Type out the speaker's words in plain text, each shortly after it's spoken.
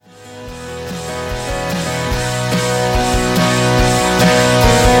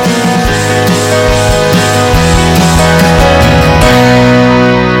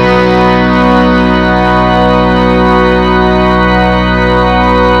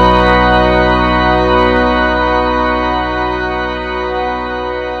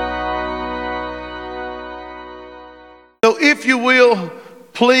So if you will,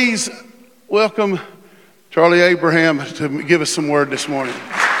 please welcome Charlie Abraham to give us some word this morning.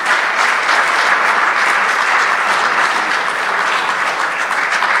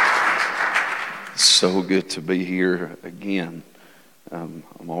 So good to be here again. I'm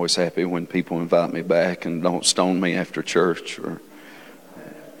always happy when people invite me back and don't stone me after church or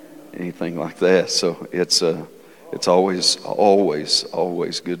anything like that. So it's always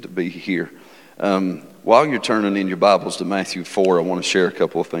good to be here. While you're turning in your Bibles to Matthew 4, I want to share a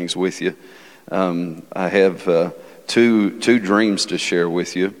couple of things with you. I have two dreams to share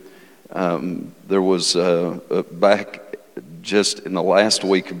with you. There was back just in the last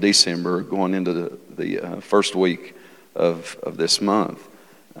week of December, going into the first week of this month,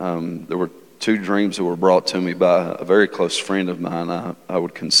 there were two dreams that were brought to me by a very close friend of mine. I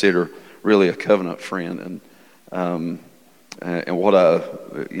would consider really a covenant friend, and what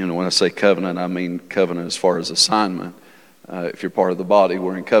when I say covenant, I mean covenant as far as assignment. If you're part of the body,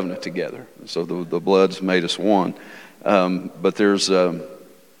 we're in covenant together. So the blood's made us one. But there's a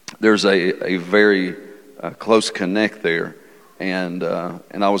very close connect there, and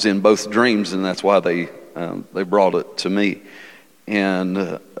I was in both dreams, and that's why they brought it to me.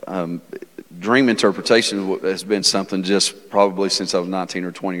 And dream interpretation has been something just probably since I was 19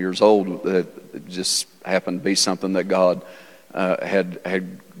 or 20 years old that just happened to be something that God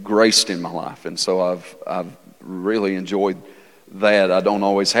had graced in my life, and so I've really enjoyed that. I don't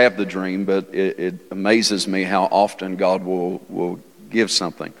always have the dream, but it amazes me how often God will give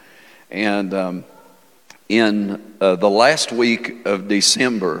something. And in the last week of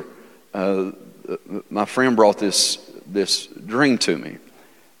December, my friend brought this dream to me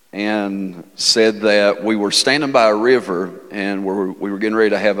and said that we were standing by a river and we were getting ready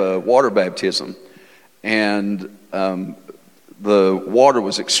to have a water baptism, and the water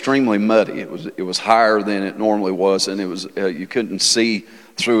was extremely muddy. It was higher than it normally was, and it was you couldn't see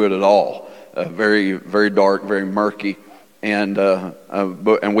through it at all. Very, very dark, very murky, and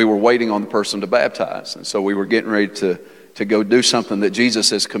we were waiting on the person to baptize, and so we were getting ready to go do something that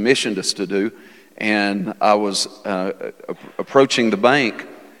Jesus has commissioned us to do. And I was approaching the bank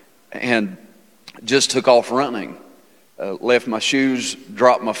and just took off running. Left my shoes,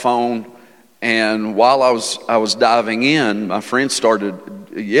 dropped my phone. And while I was diving in, my friend started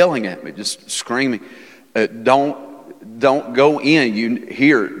yelling at me, just screaming, "Don't go in.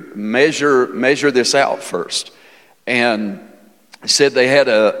 You measure this out first." And said they had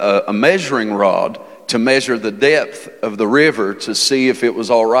a measuring rod to measure the depth of the river to see if it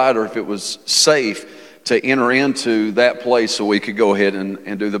was all right or if it was safe to enter into that place so we could go ahead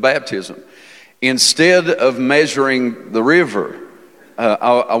and do the baptism. Instead of measuring the river,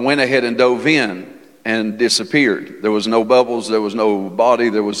 I went ahead and dove in and disappeared. There was no bubbles, there was no body,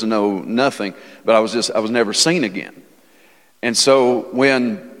 there was no nothing, but I was never seen again. And so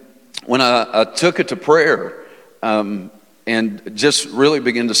when I took it to prayer and just really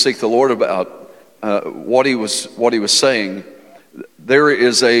began to seek the Lord about what he was saying, there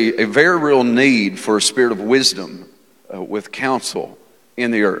is a very real need for a spirit of wisdom with counsel in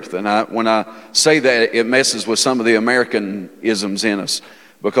the earth. And when I say that, it messes with some of the Americanisms in us,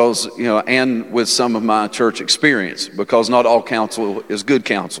 because and with some of my church experience, because not all counsel is good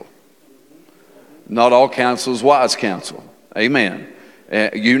counsel. Not all counsel is wise counsel. Amen.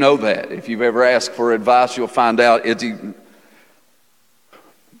 You know that. If you've ever asked for advice, you'll find out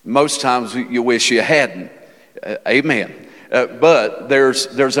most times you wish you hadn't. Amen. But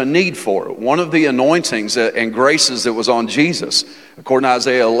there's a need for it. One of the anointings and graces that was on Jesus, according to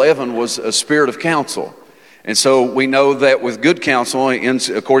Isaiah 11, was a spirit of counsel. And so we know that with good counsel,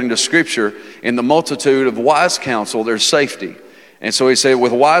 according to Scripture, in the multitude of wise counsel, there's safety. And so he said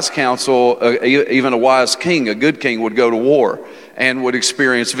with wise counsel, even a wise king, a good king, would go to war and would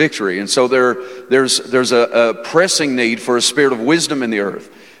experience victory. And so there's a pressing need for a spirit of wisdom in the earth.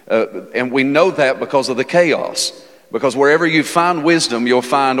 And we know that because of the chaos. Because wherever you find wisdom, you'll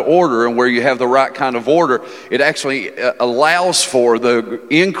find order, and where you have the right kind of order, it actually allows for the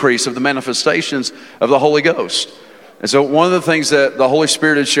increase of the manifestations of the Holy Ghost. And so one of the things that the Holy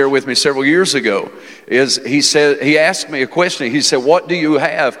Spirit had shared with me several years ago is he asked me a question. He said, "What do you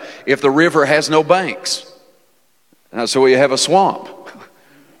have if the river has no banks?" And I said, "Well, you have a swamp."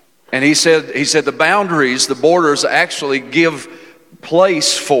 And he said the boundaries, the borders actually give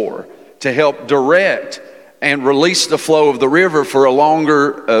place to help direct and release the flow of the river for a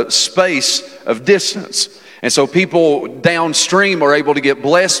longer space of distance. And so people downstream are able to get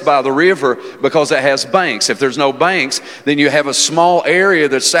blessed by the river because it has banks. If there's no banks, then you have a small area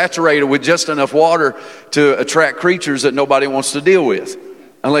that's saturated with just enough water to attract creatures that nobody wants to deal with.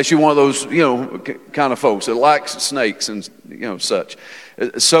 unless you're one of those, kind of folks that likes snakes and, such.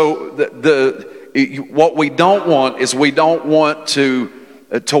 So what we don't want is we don't want to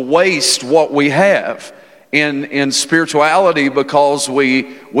waste what we have in spirituality, because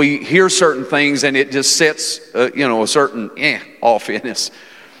we hear certain things and it just sets, a certain off in us.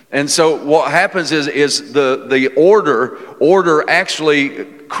 And so what happens is the order actually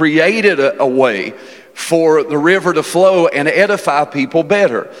created a way for the river to flow and edify people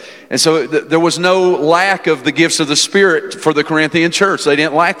better. And so there was no lack of the gifts of the Spirit for the Corinthian church. They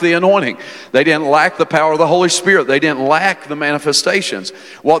didn't lack the anointing. They didn't lack the power of the Holy Spirit. They didn't lack the manifestations.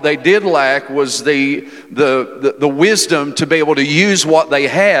 What they did lack was the wisdom to be able to use what they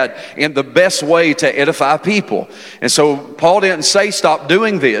had in the best way to edify people. And so Paul didn't say stop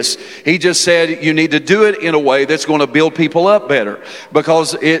doing this. He just said you need to do it in a way that's going to build people up better,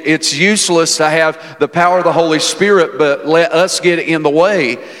 because it's useless to have the power of the Holy Spirit but let us get in the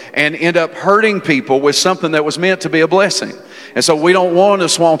way and end up hurting people with something that was meant to be a blessing. And so we don't want a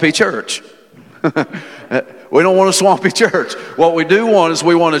swampy church. We don't want a swampy church. What we do want is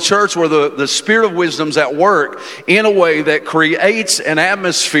we want a church where the Spirit of wisdom's at work in a way that creates an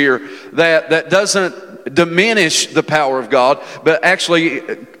atmosphere that doesn't diminish the power of God, but actually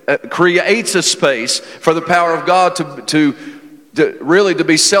creates a space for the power of God to really to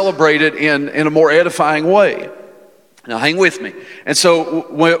be celebrated in a more edifying way. Now hang with me. And so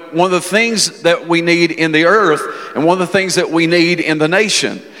one of the things that we need in the earth, and one of the things that we need in the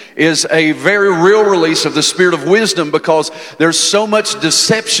nation, is a very real release of the Spirit of wisdom, because there's so much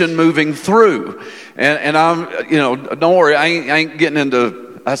deception moving through. And I'm, don't worry, I ain't getting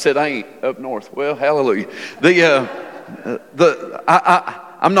into, I said I ain't up north. Well, hallelujah.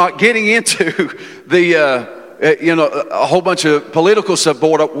 I'm not getting into a whole bunch of political stuff,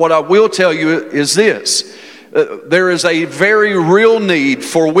 but what I will tell you is this. There is a very real need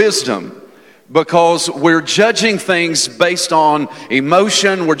for wisdom, because we're judging things based on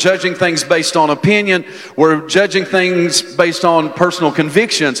emotion, we're judging things based on opinion, we're judging things based on personal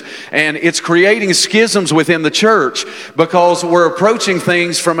convictions, and it's creating schisms within the church because we're approaching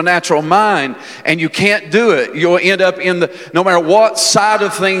things from a natural mind, and you can't do it. You'll end up no matter what side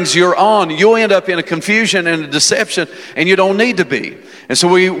of things you're on, you'll end up in a confusion and a deception, and you don't need to be. And so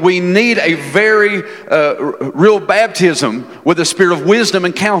we need a very real baptism with the Spirit of wisdom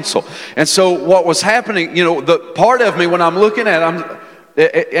and counsel. And so what was happening, the part of me when I'm looking at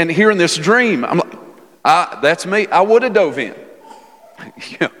it and hearing this dream, I'm like, that's me. I would have dove in.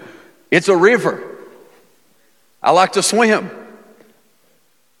 It's a river. I like to swim.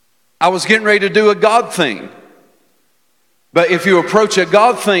 I was getting ready to do a God thing. But if you approach a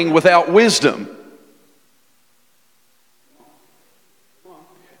God thing without wisdom,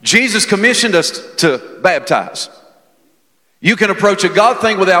 Jesus commissioned us to baptize. You can approach a God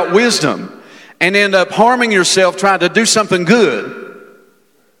thing without wisdom and end up harming yourself trying to do something good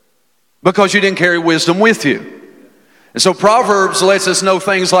because you didn't carry wisdom with you. And so Proverbs lets us know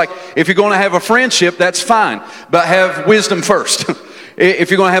things like, if you're going to have a friendship, that's fine, but have wisdom first.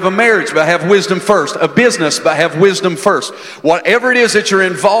 If you're going to have a marriage, but have wisdom first. A business, but have wisdom first. Whatever it is that you're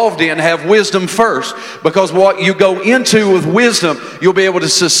involved in, have wisdom first. Because what you go into with wisdom, you'll be able to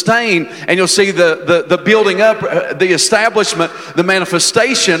sustain, and you'll see the building up, the establishment, the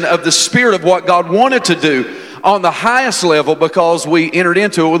manifestation of the Spirit of what God wanted to do on the highest level, because we entered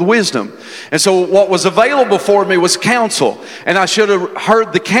into it with wisdom. And so what was available for me was counsel. And I should have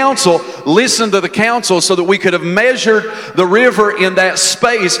heard the counsel, listened to the counsel, so that we could have measured the river in that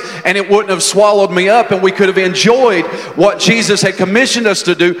space and it wouldn't have swallowed me up, and we could have enjoyed what Jesus had commissioned us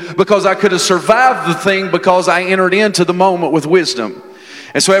to do, because I could have survived the thing because I entered into the moment with wisdom.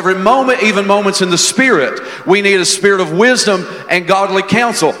 And so every moment, even moments in the Spirit, we need a spirit of wisdom and godly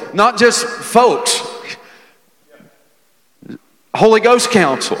counsel. Not just folks. Holy Ghost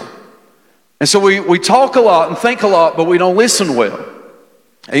counsel. And so we talk a lot and think a lot, but we don't listen well.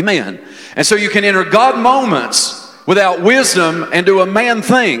 Amen. And so you can enter God moments without wisdom and do a man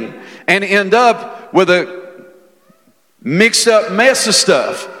thing and end up with a mixed up mess of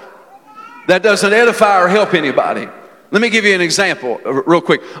stuff that doesn't edify or help anybody. Let me give you an example real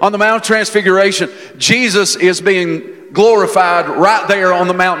quick. On the Mount of Transfiguration, Jesus is being glorified right there on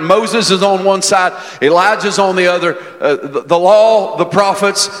the mountain. Moses is on one side, Elijah's on the other. The law, the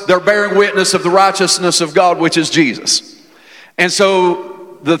prophets, they're bearing witness of the righteousness of God, which is Jesus. And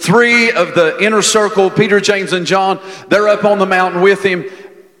so the three of the inner circle, Peter, James, and John, they're up on the mountain with him,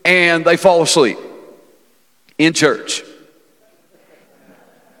 and they fall asleep in church.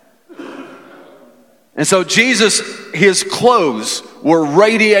 And so Jesus, his clothes were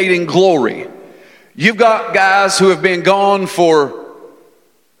radiating glory. You've got guys who have been gone for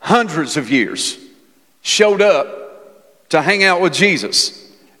hundreds of years, showed up to hang out with Jesus,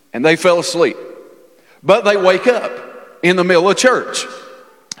 and they fell asleep. But they wake up in the middle of church.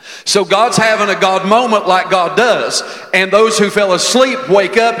 So God's having a God moment like God does, and those who fell asleep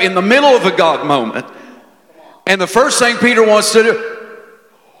wake up in the middle of a God moment. And the first thing Peter wants to do,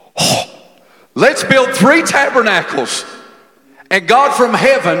 let's build 3 tabernacles. And God from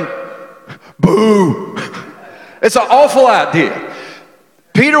heaven, boo. It's an awful idea.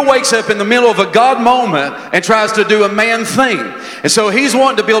 Peter wakes up in the middle of a God moment and tries to do a man thing. And so he's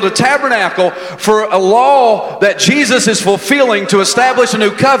wanting to build a tabernacle for a law that Jesus is fulfilling to establish a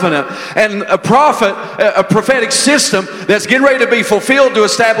new covenant, and a prophetic system that's getting ready to be fulfilled to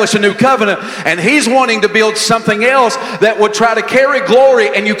establish a new covenant. And he's wanting to build something else that would try to carry glory,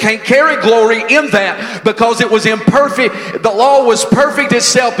 and you can't carry glory in that because it was imperfect. The law was perfect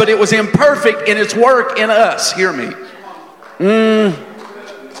itself, but it was imperfect in its work in us. Hear me.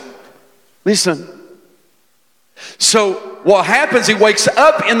 Listen. So what happens, he wakes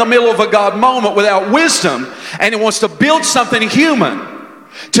up in the middle of a God moment without wisdom, and he wants to build something human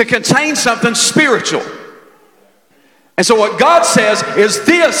to contain something spiritual. And so what God says is,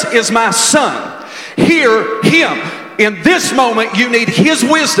 this is my son. Hear him. In this moment, you need his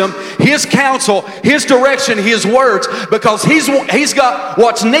wisdom, his counsel, his direction, his words, because he's got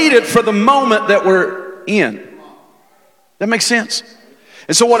what's needed for the moment that we're in. That makes sense?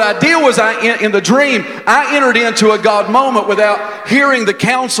 And so what I did was, in the dream, I entered into a God moment without hearing the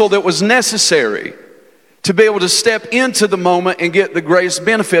counsel that was necessary to be able to step into the moment and get the greatest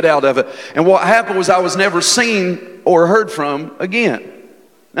benefit out of it. And what happened was, I was never seen or heard from again.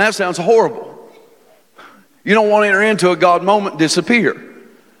 Now that sounds horrible. You don't want to enter into a God moment and disappear,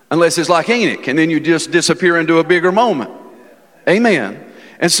 unless it's like Enoch, and then you just disappear into a bigger moment. Amen.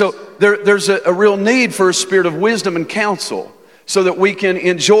 And so there's a real need for a spirit of wisdom and counsel, so that we can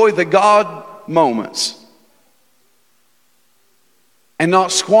enjoy the God moments and not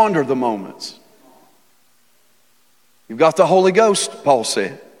squander the moments. You've got the Holy Ghost, Paul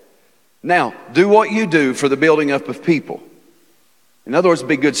said. Now, do what you do for the building up of people. In other words,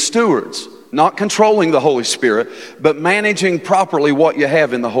 be good stewards, not controlling the Holy Spirit, but managing properly what you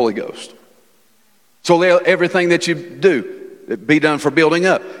have in the Holy Ghost. So everything that you do, be done for building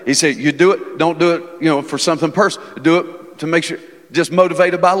up. He said, you do it, don't do it, for something personal. Do it to make sure, just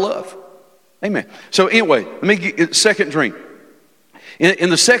motivated by love. Amen. So anyway, let me get the second dream.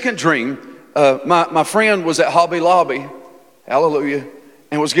 In the second dream, my friend was at Hobby Lobby, hallelujah,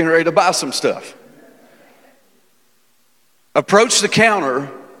 and was getting ready to buy some stuff. Approached the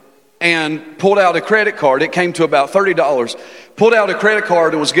counter and pulled out a credit card. It came to about $30. Pulled out a credit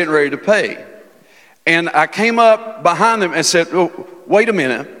card and was getting ready to pay. And I came up behind them and said, oh, wait a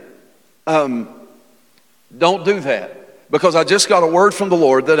minute, don't do that. Because I just got a word from the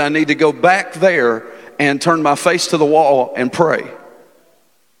Lord that I need to go back there and turn my face to the wall and pray.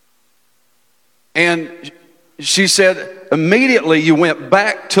 And she said, immediately you went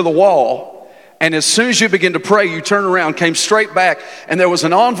back to the wall, and as soon as you began to pray, you turned around, came straight back, and there was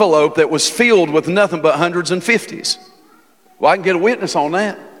an envelope that was filled with nothing but hundreds and fifties. Well, I can get a witness on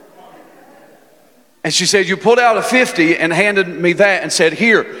that. And she said, you pulled out a 50 and handed me that and said,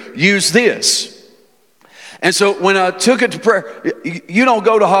 here, use this. And so when I took it to prayer, you don't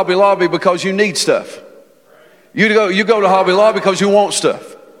go to Hobby Lobby because you need stuff. You go to Hobby Lobby because you want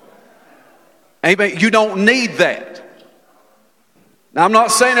stuff. Amen. You don't need that. Now, I'm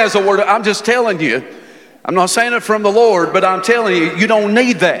not saying as a word, I'm just telling you. I'm not saying it from the Lord, but I'm telling you, you don't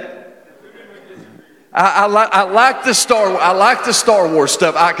need that. I like the Star Wars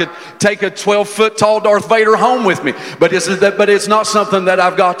stuff. I could take a 12-foot tall Darth Vader home with me, but it's not something that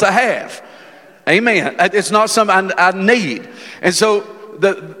I've got to have. Amen. It's not something I need. And so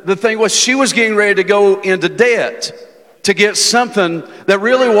the thing was, she was getting ready to go into debt to get something that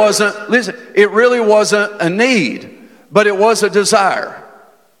really wasn't, listen, it really wasn't a need, but it was a desire.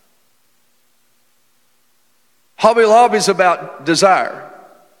 Hobby Lobby is about desire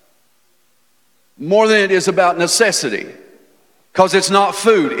more than it is about necessity. Because it's not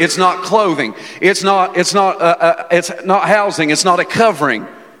food, it's not clothing, it's not housing, it's not a covering.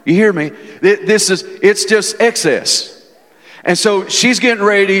 You hear me? It's just excess. And so she's getting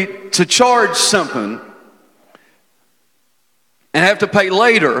ready to charge something and have to pay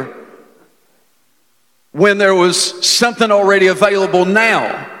later when there was something already available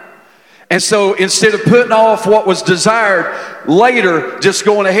now. And so instead of putting off what was desired later, just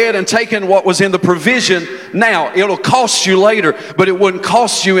going ahead and taking what was in the provision now. It'll cost you later, but it wouldn't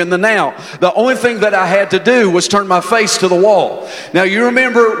cost you in the now. The only thing that I had to do was turn my face to the wall. Now you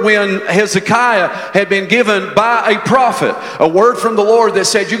remember when Hezekiah had been given by a prophet a word from the Lord that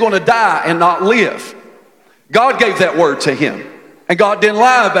said, you're going to die and not live. God gave that word to him, and God didn't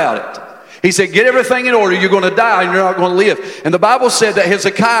lie about it. He said, get everything in order. You're going to die and you're not going to live. And the Bible said that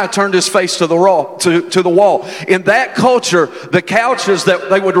Hezekiah turned his face to the wall. In that culture, the couches that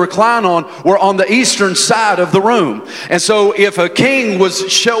they would recline on were on the eastern side of the room. And so if a king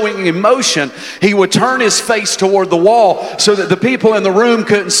was showing emotion, he would turn his face toward the wall so that the people in the room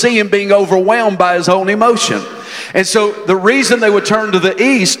couldn't see him being overwhelmed by his own emotion. And so the reason they would turn to the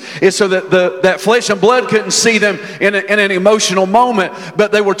east is so that that flesh and blood couldn't see them in an emotional moment,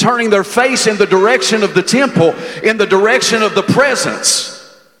 but they were turning their face in the direction of the temple, in the direction of the presence.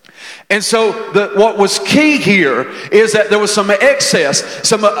 And so what was key here is that there was some excess,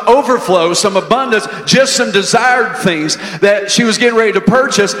 some overflow, some abundance, just some desired things that she was getting ready to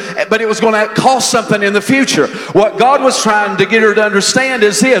purchase, but it was going to cost something in the future. What God was trying to get her to understand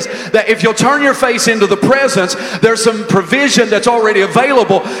is this, that if you'll turn your face into the presence, there's some provision that's already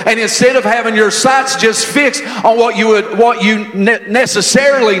available, and instead of having your sights just fixed on what you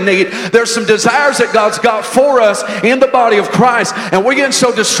necessarily need, there's some desires that God's got for us in the body of Christ, and we're getting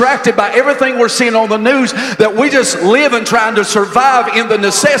so distracted by everything we're seeing on the news that we just live and trying to survive in the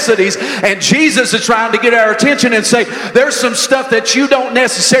necessities. And Jesus is trying to get our attention and say, there's some stuff that you don't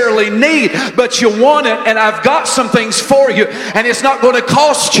necessarily need, but you want it, and I've got some things for you, and it's not going to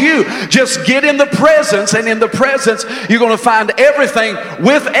cost you. Just get in the presence, and in the presence you're going to find everything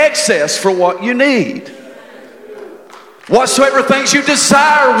with excess for what you need. Whatsoever things you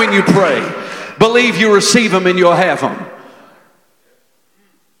desire when you pray, believe you receive them and you'll have them.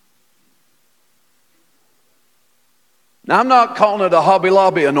 Now, I'm not calling it a Hobby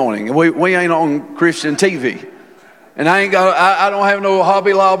Lobby anointing. We ain't on Christian TV. And I don't have no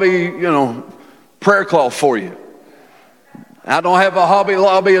Hobby Lobby, prayer cloth for you. I don't have a Hobby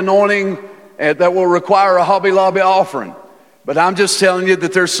Lobby anointing that will require a Hobby Lobby offering. But I'm just telling you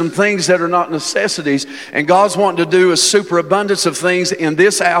that there's some things that are not necessities, and God's wanting to do a superabundance of things in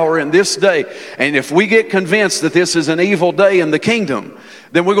this hour, in this day. And if we get convinced that this is an evil day in the kingdom,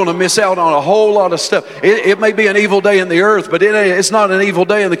 then we're going to miss out on a whole lot of stuff. It may be an evil day in the earth, but it's not an evil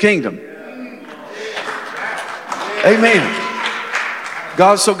day in the kingdom. Amen.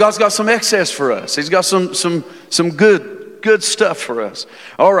 God's got some excess for us. He's got some good stuff for us.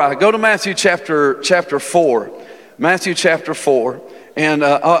 All right, go to Matthew chapter 4. Matthew chapter 4. And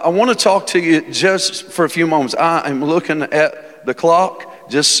I want to talk to you just for a few moments. I am looking at the clock,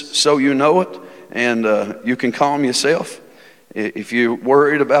 just so you know it, and you can calm yourself if you're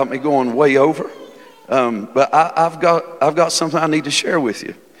worried about me going way over. But I've got something I need to share with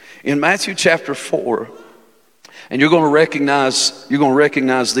you. In Matthew chapter 4, and you're going to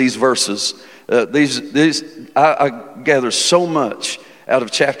recognize these verses. I gather so much out of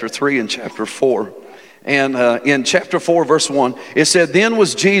chapter 3 and chapter 4. And in chapter 4, verse 1, it said, "Then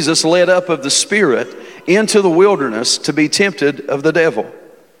was Jesus led up of the Spirit into the wilderness to be tempted of the devil.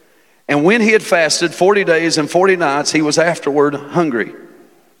 And when he had fasted 40 days and 40 nights, he was afterward hungry."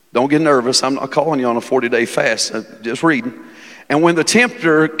 Don't get nervous. I'm not calling you on a 40-day fast. Just reading. "And when the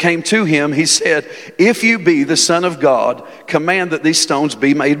tempter came to him, he said, 'If you be the Son of God, command that these stones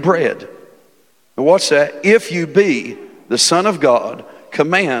be made bread.'" Now watch that. "If you be the Son of God,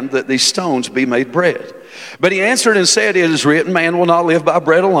 command that these stones be made bread. But he answered and said, 'It is written, man will not live by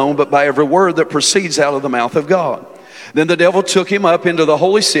bread alone, but by every word that proceeds out of the mouth of God.' Then the devil took him up into the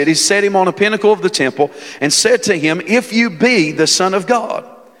holy city, set him on a pinnacle of the temple, and said to him, 'If you be the Son of God,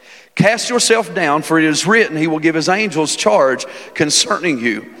 cast yourself down, for it is written, he will give his angels charge concerning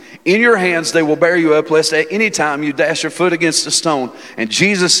you. In your hands they will bear you up, lest at any time you dash your foot against a stone.' And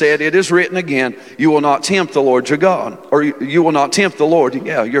Jesus said, 'It is written again, you will not tempt the Lord your God.'" Or you will not tempt the Lord,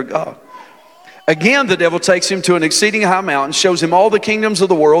 your God. "Again, the devil takes him to an exceeding high mountain, shows him all the kingdoms of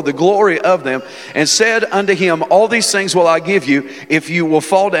the world, the glory of them, and said unto him, 'All these things will I give you, if you will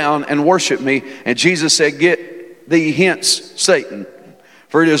fall down and worship me.' And Jesus said, 'Get thee hence, Satan.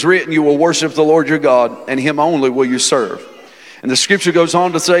 For it is written, you will worship the Lord your God, and him only will you serve.'" And the scripture goes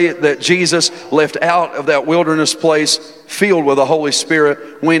on to say that Jesus left out of that wilderness place, filled with the Holy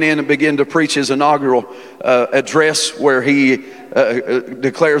Spirit, went in and began to preach his inaugural address, where he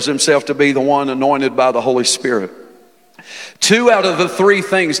declares himself to be the one anointed by the Holy Spirit. 2 out of the 3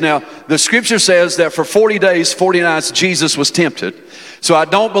 things. Now, the scripture says that for 40 days, 40 nights, Jesus was tempted. So I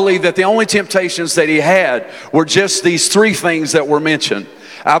don't believe that the only temptations that he had were just these 3 things that were mentioned.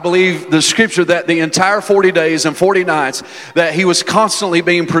 I believe the scripture that the entire 40 days and 40 nights that he was constantly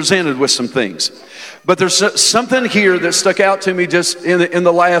being presented with some things. But there's something here that stuck out to me just in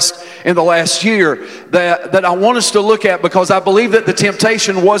the last year that I want us to look at, because I believe that the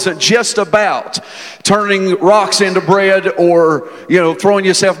temptation wasn't just about turning rocks into bread, or throwing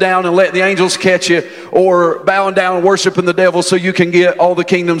yourself down and letting the angels catch you, or bowing down and worshiping the devil so you can get all the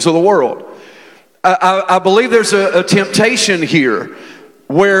kingdoms of the world. I believe there's a temptation here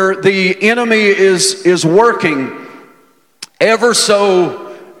where the enemy is working ever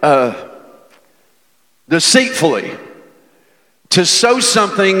so deceitfully to sow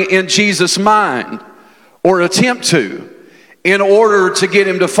something in Jesus' mind, or attempt to, in order to get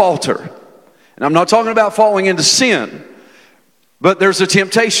him to falter. And I'm not talking about falling into sin, but there's a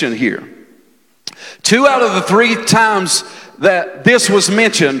temptation here. 2 out of the 3 times that this was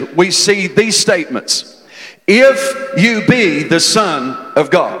mentioned, we see these statements: if you be the Son of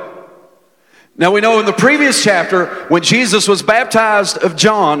God. Now we know in the previous chapter, when Jesus was baptized of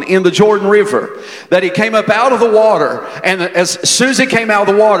John in the Jordan River, that he came up out of the water, and as soon as he came out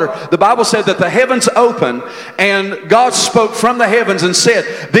of the water, the Bible said that the heavens opened, and God spoke from the heavens and said,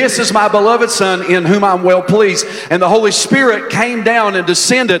 "This is my beloved Son in whom I'm well pleased." And the Holy Spirit came down and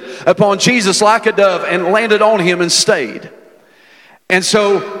descended upon Jesus like a dove and landed on him and stayed. And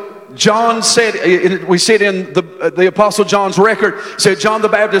so John said, we see it in the Apostle John's record, said, John the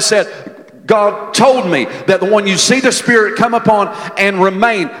Baptist said, "God told me that the one you see the Spirit come upon and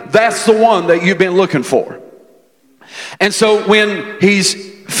remain, that's the one that you've been looking for." And so when he's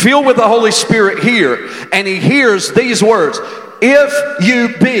filled with the Holy Spirit here, and he hears these words, "If you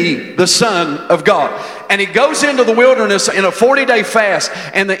be the Son of God," and he goes into the wilderness in a 40-day fast,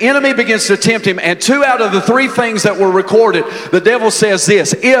 and the enemy begins to tempt him, and 2 out of the 3 things that were recorded, the devil says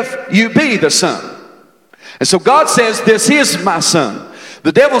this: "If you be the Son." And so God says, "This is my Son."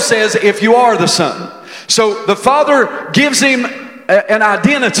 The devil says, "If you are the Son." So the Father gives him an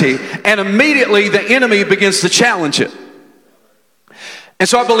identity, and immediately the enemy begins to challenge it. And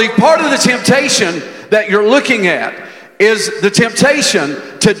so I believe part of the temptation that you're looking at is the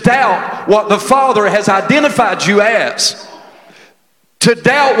temptation to doubt what the Father has identified you as, to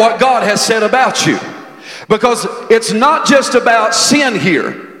doubt what God has said about you. Because it's not just about sin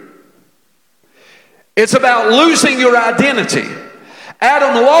here. It's about losing your identity.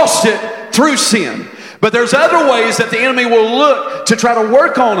 Adam lost it through sin. But there's other ways that the enemy will look to try to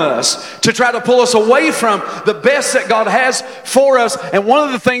work on us, to try to pull us away from the best that God has for us. And one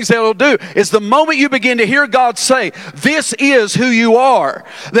of the things that it'll do is the moment you begin to hear God say, "This is who you are,"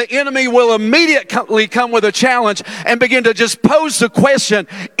 the enemy will immediately come with a challenge and begin to just pose the question,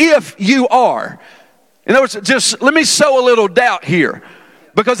 "If you are." In other words, just let me sow a little doubt here,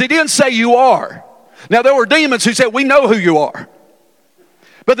 because he didn't say you are. Now there were demons who said, "We know who you are."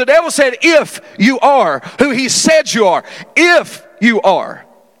 But the devil said, "If you are who he said you are, if you are."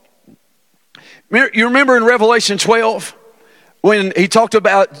 You remember in Revelation 12, when he talked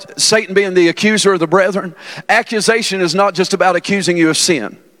about Satan being the accuser of the brethren? Accusation is not just about accusing you of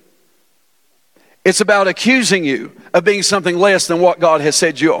sin. It's about accusing you of being something less than what God has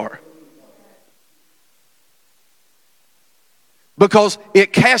said you are. Because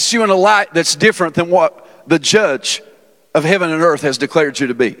it casts you in a light that's different than what the judge of heaven and earth has declared you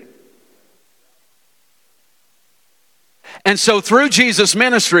to be. And so through Jesus'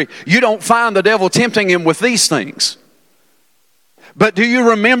 ministry, you don't find the devil tempting him with these things. But do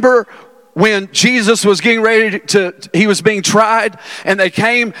you remember when Jesus was getting ready he was being tried, and they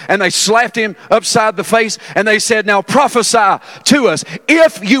came and they slapped him upside the face, and they said, "Now prophesy to us,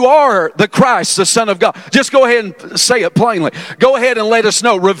 if you are the Christ, the Son of God." Just go ahead and say it plainly. Go ahead and let us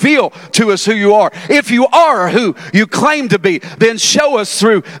know. Reveal to us who you are. If you are who you claim to be, then show us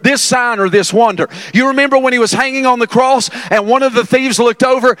through this sign or this wonder. You remember when he was hanging on the cross, and one of the thieves looked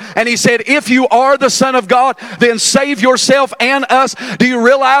over and he said, "If you are the Son of God, then save yourself and us." Do you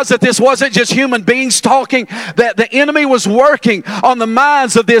realize that this wasn't just human beings talking, that the enemy was working on the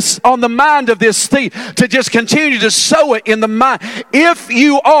mind of this thief to just continue to sow it in the mind? If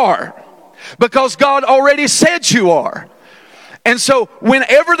you are, because God already said you are. And so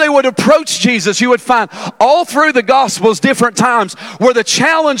whenever they would approach Jesus, you would find all through the Gospels different times where the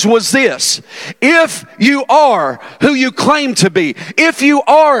challenge was this: if you are who you claim to be, if you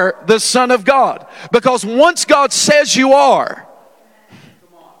are the Son of God. Because once God says you are,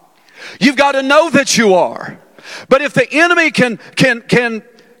 you've got to know that you are. But if the enemy can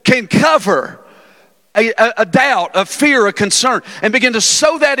cover a doubt, a fear, a concern, and begin to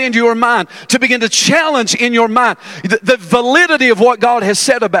sow that into your mind, to begin to challenge in your mind the validity of what God has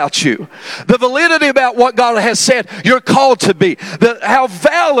said about you, the validity about what God has said you're called to be, how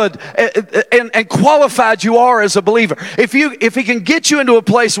valid and qualified you are as a believer. If He can get you into a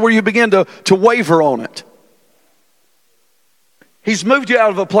place where you begin to waver on it, He's moved you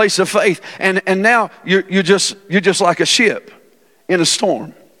out of a place of faith, and now you're just like a ship in a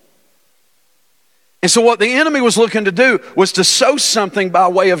storm. And so what the enemy was looking to do was to sow something by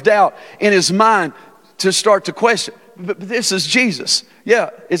way of doubt in his mind to start to question. But this is Jesus. Yeah,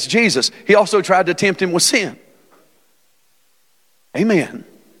 it's Jesus. He also tried to tempt him with sin. Amen.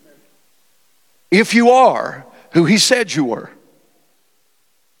 If you are who He said you were.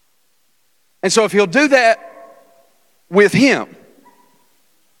 And so if He'll do that with him,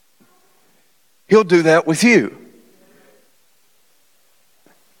 He'll do that with you.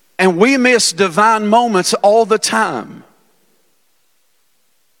 And we miss divine moments all the time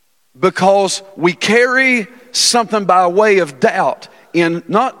because we carry something by way of doubt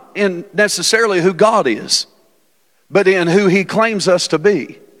not in necessarily who God is, but in who He claims us to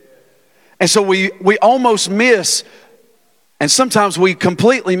be. And so we almost miss, and sometimes we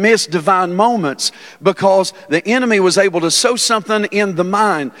completely miss divine moments because the enemy was able to sow something in the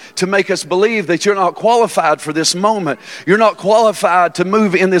mind to make us believe that you're not qualified for this moment. You're not qualified to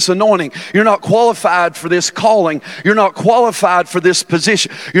move in this anointing. You're not qualified for this calling. You're not qualified for this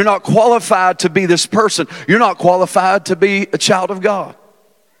position. You're not qualified to be this person. You're not qualified to be a child of God.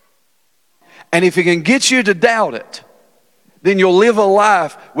 And if He can get you to doubt it, then you'll live a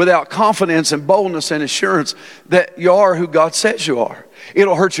life without confidence and boldness and assurance that you are who God says you are.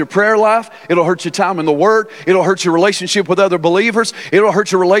 It'll hurt your prayer life. It'll hurt your time in the Word. It'll hurt your relationship with other believers. It'll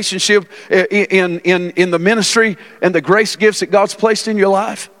hurt your relationship in the ministry and the grace gifts that God's placed in your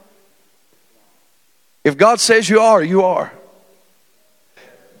life. If God says you are, you are.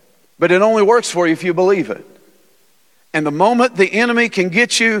 But it only works for you if you believe it. And the moment the enemy can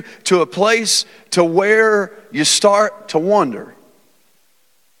get you to a place to where you start to wonder,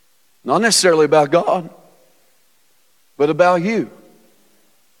 not necessarily about God, but about you.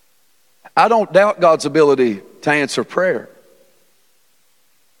 I don't doubt God's ability to answer prayer.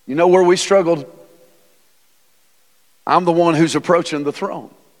 You know where we struggled? I'm the one who's approaching the throne.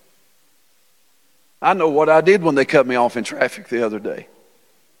 I know what I did when they cut me off in traffic the other day.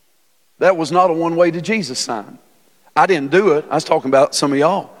 That was not a one-way to Jesus sign. I didn't do it. I was talking about some of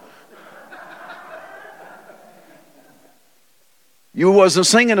y'all. You wasn't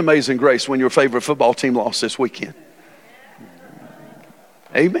singing Amazing Grace when your favorite football team lost this weekend.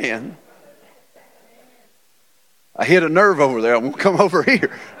 Amen. I hit a nerve over there. I'm going to come over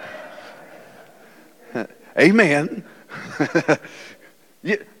here. Amen.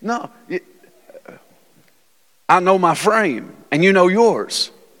 I know my frame, and you know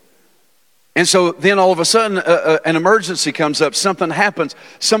yours. And so then all of a sudden an emergency comes up, something happens,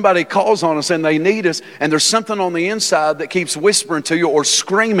 somebody calls on us and they need us, and there's something on the inside that keeps whispering to you or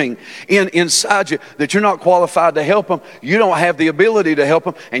screaming inside you that you're not qualified to help them, you don't have the ability to help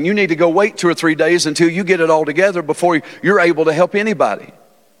them, and you need to go wait 2 or 3 days until you get it all together before you're able to help anybody.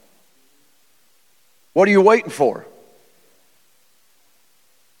 What are you waiting for?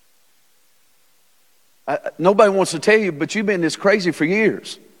 Nobody wants to tell you, but you've been this crazy for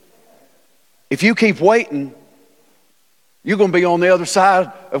years. If you keep waiting, you're going to be on the other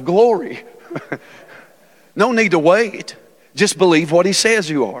side of glory. No need to wait. Just believe what He says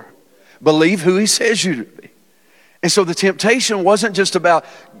you are. Believe who He says you to be. And so the temptation wasn't just about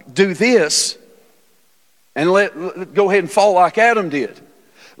do this and let go ahead and fall like Adam did.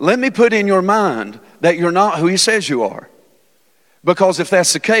 Let me put in your mind that you're not who He says you are. Because if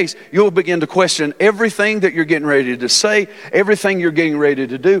that's the case, you'll begin to question everything that you're getting ready to say, everything you're getting ready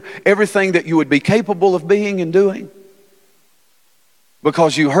to do, everything that you would be capable of being and doing.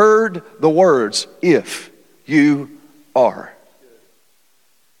 Because you heard the words, if you are.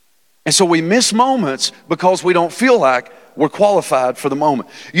 And so we miss moments because we don't feel like we're qualified for the moment.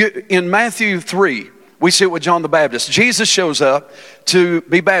 In Matthew 3, we see it with John the Baptist. Jesus shows up to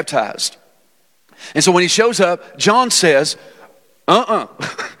be baptized. And so when He shows up, John says,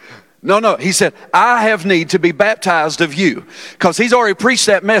 No. He said, I have need to be baptized of you. Because he's already preached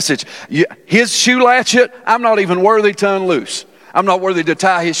that message. His shoe latchet, I'm not even worthy to unloose. I'm not worthy to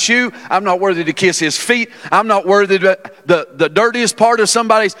tie his shoe. I'm not worthy to kiss his feet. I'm not worthy to, the dirtiest part of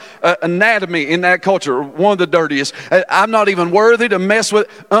somebody's anatomy in that culture, one of the dirtiest. I'm not even worthy to mess with.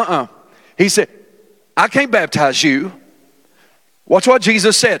 He said, I can't baptize you. Watch what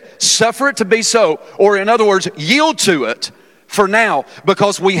Jesus said. Suffer it to be so. Or in other words, yield to it for now,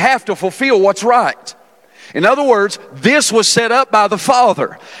 because we have to fulfill what's right. In other words, this was set up by the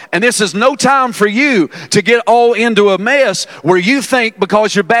Father. And this is no time for you to get all into a mess where you think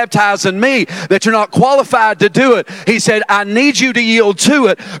because you're baptizing me that you're not qualified to do it. He said, I need you to yield to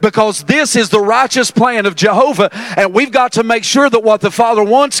it because this is the righteous plan of Jehovah. And we've got to make sure that what the Father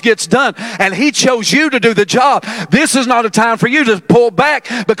wants gets done. And He chose you to do the job. This is not a time for you to pull back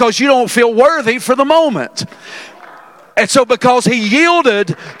because you don't feel worthy for the moment. And so because he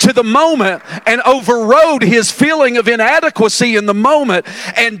yielded to the moment and overrode his feeling of inadequacy in the moment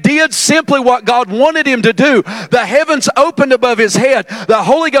and did simply what God wanted him to do, the heavens opened above his head. The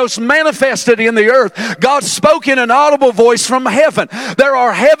Holy Ghost manifested in the earth. God spoke in an audible voice from heaven. There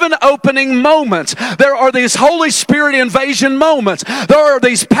are heaven opening moments. There are these Holy Spirit invasion moments. There are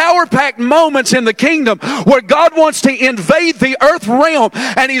these power-packed moments in the kingdom where God wants to invade the earth realm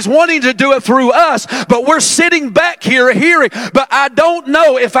and He's wanting to do it through us. But we're sitting back here hearing, but I don't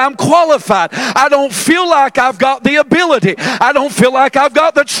know if I'm qualified. I don't feel like I've got the ability. I don't feel like I've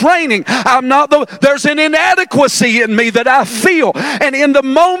got the training. There's an inadequacy in me that I feel. And in the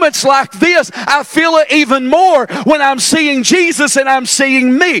moments like this, I feel it even more when I'm seeing Jesus and I'm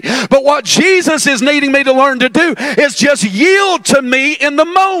seeing me. But what Jesus is needing me to learn to do is just yield to me in the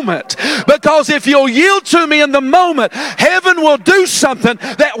moment. Because if you'll yield to me in the moment, heaven will do something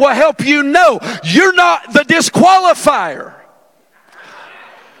that will help you know you're not the disqualifier.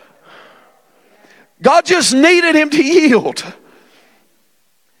 God just needed him to yield.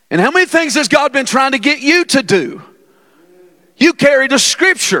 And how many things has God been trying to get you to do? You carried a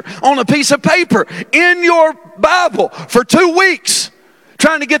scripture on a piece of paper in your Bible for 2 weeks,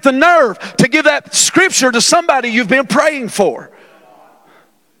 trying to get the nerve to give that scripture to somebody you've been praying for.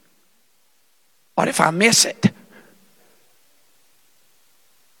 What if I miss it?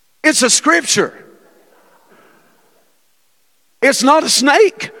 It's a scripture. It's not a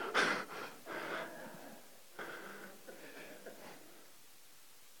snake.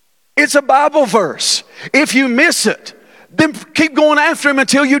 It's a Bible verse. If you miss it, then keep going after him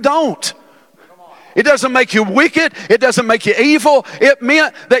until you don't. It doesn't make you wicked. It doesn't make you evil. It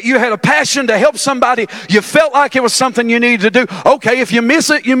meant that you had a passion to help somebody. You felt like it was something you needed to do. Okay, if you miss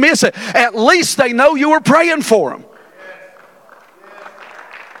it, you miss it. At least they know you were praying for them.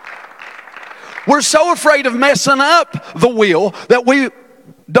 We're so afraid of messing up the will that we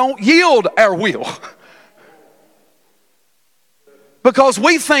don't yield our will. Because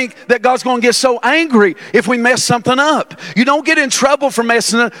we think that God's going to get so angry if we mess something up. You don't get in trouble for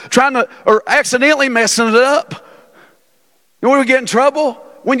messing it, or accidentally messing it up. You know when we get in trouble?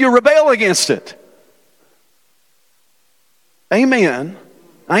 When you rebel against it. Amen.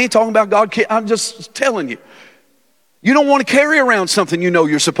 I ain't talking about God. I'm just telling you. You don't want to carry around something you know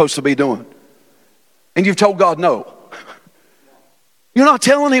you're supposed to be doing. And you've told God no. You're not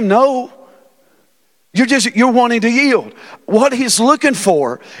telling him no. You're wanting to yield. What he's looking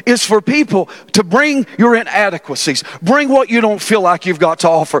for is for people to bring your inadequacies. Bring what you don't feel like you've got to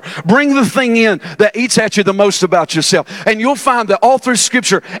offer. Bring the thing in that eats at you the most about yourself. And you'll find that all through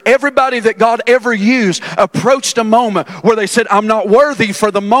Scripture, everybody that God ever used approached a moment where they said, I'm not worthy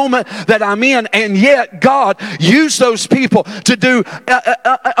for the moment that I'm in. And yet God used those people to do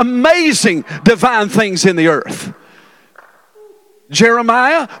amazing divine things in the earth.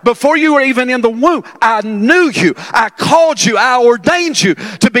 Jeremiah, before you were even in the womb, I knew you. I called you. I ordained you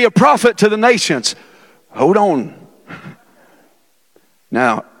to be a prophet to the nations. Hold on.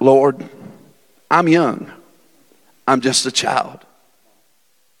 Now, Lord, I'm young. I'm just a child.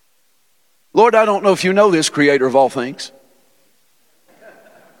 Lord, I don't know if you know this, creator of all things.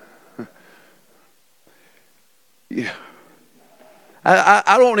 Yeah.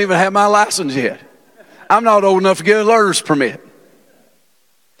 I don't even have my license yet. I'm not old enough to get a learner's permit.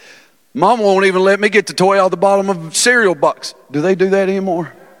 Mom won't even let me get the toy out the bottom of a cereal box. Do they do that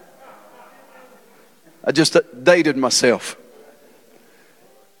anymore? I just dated myself.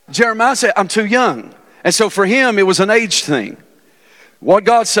 Jeremiah said, I'm too young. And so for him, it was an age thing. What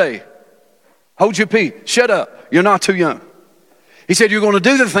God say? Hold your peace. Shut up. You're not too young. He said, you're going to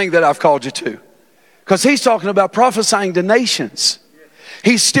do the thing that I've called you to. Because he's talking about prophesying to nations.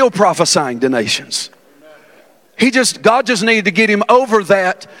 He's still prophesying to nations. God just needed to get him over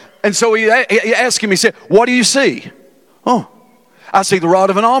that. And so he asked him, he said, what do you see? Oh, I see the rod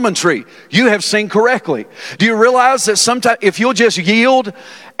of an almond tree. You have seen correctly. Do you realize that sometimes if you'll just yield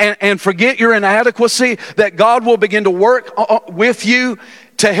and forget your inadequacy, that God will begin to work with you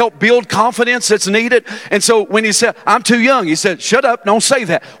to help build confidence that's needed? And so when he said, I'm too young, he said, shut up, don't say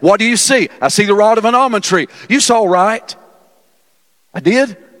that. What do you see? I see the rod of an almond tree. You saw right. I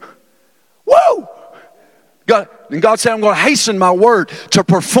did? Whoa! God said, I'm going to hasten my word to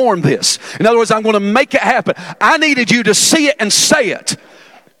perform this. In other words, I'm going to make it happen. I needed you to see it and say it,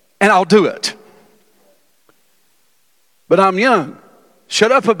 and I'll do it. But I'm young.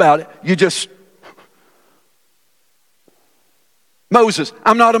 Shut up about it. You just... Moses,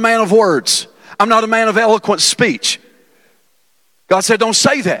 I'm not a man of words. I'm not a man of eloquent speech. God said, don't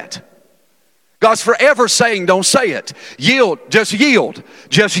say that. God's forever saying, don't say it. Yield, just yield.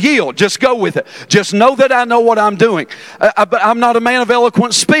 Just yield, just go with it. Just know that I know what I'm doing. But I'm not a man of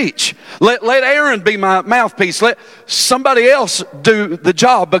eloquent speech. Let Aaron be my mouthpiece. Let somebody else do the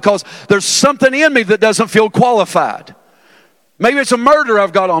job, because there's something in me that doesn't feel qualified. Maybe it's a murder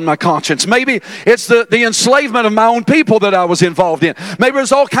I've got on my conscience. Maybe it's the enslavement of my own people that I was involved in. Maybe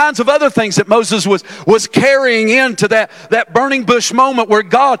there's all kinds of other things that Moses was carrying into that burning bush moment where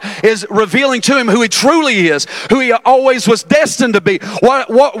God is revealing to him who he truly is, who he always was destined to be.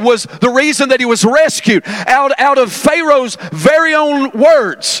 What was the reason that he was rescued out of Pharaoh's very own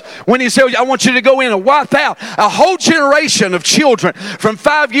words when he said, I want you to go in and wipe out a whole generation of children from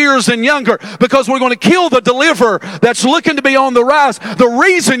 5 years and younger, because we're going to kill the deliverer that's looking to be on the rise. The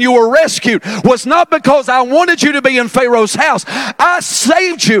reason you were rescued was not because I wanted you to be in Pharaoh's house. I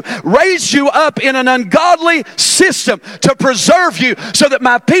saved you, raised you up in an ungodly system to preserve you so that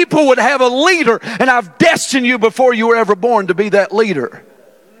my people would have a leader, and I've destined you before you were ever born to be that leader.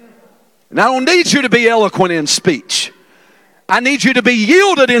 And I don't need you to be eloquent in speech. I need you to be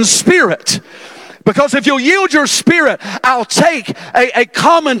yielded in spirit. Because if you'll yield your spirit, I'll take a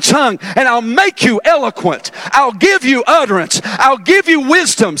common tongue and I'll make you eloquent. I'll give you utterance. I'll give you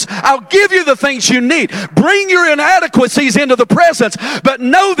wisdoms. I'll give you the things you need. Bring your inadequacies into the presence. But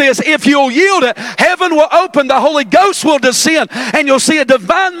know this, if you'll yield it, heaven will open, the Holy Ghost will descend, and you'll see a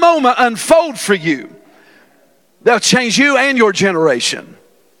divine moment unfold for you. That'll change you and your generation.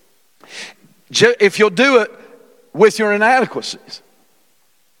 If you'll do it with your inadequacies.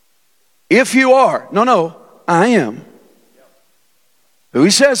 If you are, no, I am who he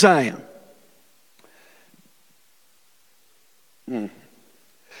says I am.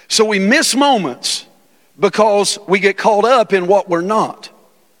 So we miss moments because we get caught up in what we're not,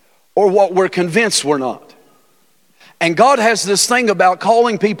 or what we're convinced we're not. And God has this thing about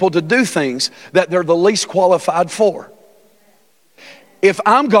calling people to do things that they're the least qualified for. If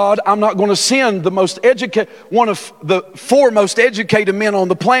I'm God, I'm not going to send one of the 4 most educated men on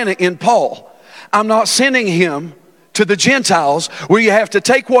the planet in Paul. I'm not sending him to the Gentiles, where you have to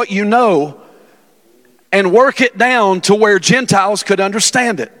take what you know and work it down to where Gentiles could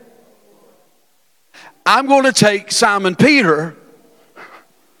understand it. I'm going to take Simon Peter,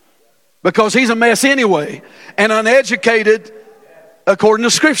 because he's a mess anyway, and uneducated according to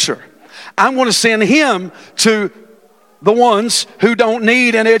Scripture. I'm going to send him to the ones who don't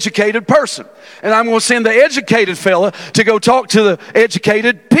need an educated person. And I'm going to send the educated fella to go talk to the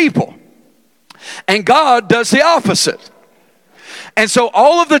educated people. And God does the opposite. And so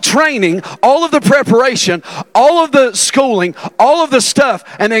all of the training, all of the preparation, all of the schooling, all of the stuff,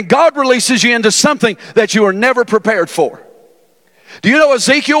 and then God releases you into something that you are never prepared for. Do you know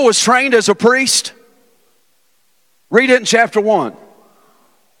Ezekiel was trained as a priest? Read it in chapter 1.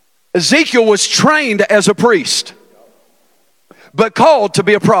 Ezekiel was trained as a priest, but called to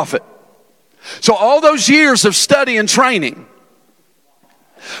be a prophet. So all those years of study and training,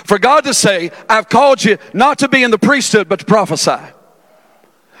 for God to say, I've called you not to be in the priesthood, but to prophesy.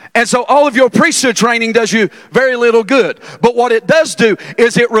 And so all of your priesthood training does you very little good. But what it does do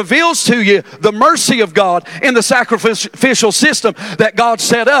is it reveals to you the mercy of God in the sacrificial system that God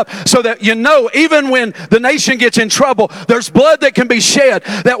set up, so that you know, even when the nation gets in trouble, there's blood that can be shed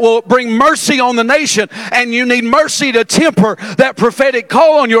that will bring mercy on the nation. And you need mercy to temper that prophetic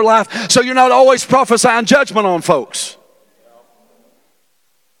call on your life, so you're not always prophesying judgment on folks.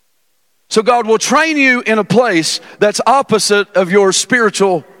 So God will train you in a place that's opposite of your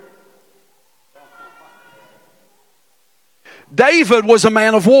spiritual. David was a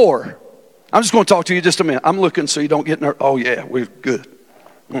man of war. I'm just going to talk to you just a minute. I'm looking so you don't get nervous. Oh yeah, we're good.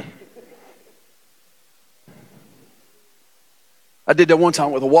 I did that one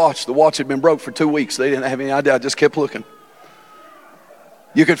time with a watch. The watch had been broke for 2 weeks. They didn't have any idea. I just kept looking.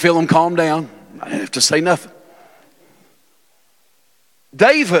 You could feel them calm down. I didn't have to say nothing.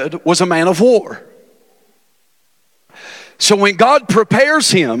 David was a man of war. So when God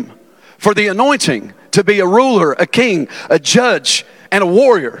prepares him for the anointing to be a ruler, a king, a judge, and a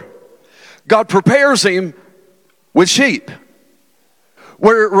warrior, God prepares him with sheep,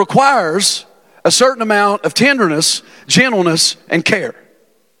 where it requires a certain amount of tenderness, gentleness, and care.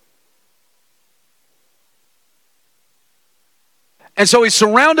 And so he's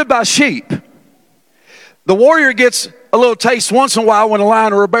surrounded by sheep. The warrior gets a little taste once in a while when a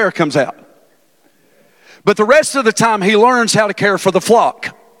lion or a bear comes out. But the rest of the time, he learns how to care for the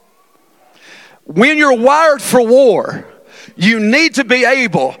flock. When you're wired for war, you need to be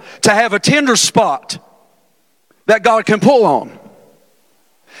able to have a tender spot that God can pull on.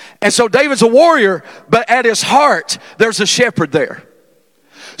 And so David's a warrior, but at his heart, there's a shepherd there.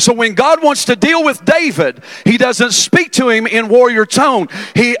 So when God wants to deal with David, he doesn't speak to him in warrior tone.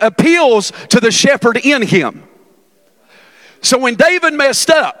 He appeals to the shepherd in him. So when David messed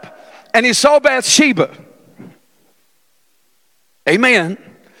up and he saw Bathsheba, amen,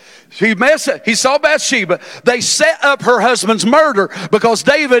 he saw Bathsheba. They set up her husband's murder because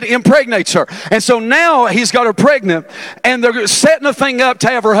David impregnates her. And so now he's got her pregnant, and they're setting a thing up to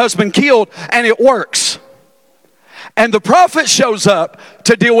have her husband killed, and it works. And the prophet shows up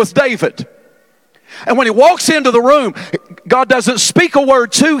to deal with David. And when he walks into the room, God doesn't speak a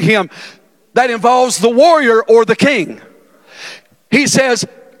word to him that involves the warrior or the king. He says,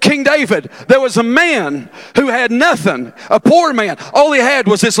 King David, there was a man who had nothing, a poor man. All he had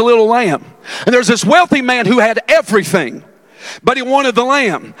was this little lamb. And there's this wealthy man who had everything, but he wanted the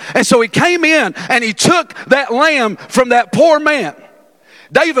lamb. And so he came in and he took that lamb from that poor man.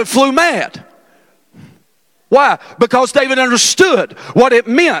 David flew mad. Why? Because David understood what it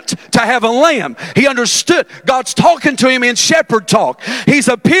meant to have a lamb. He understood. God's talking to him in shepherd talk. He's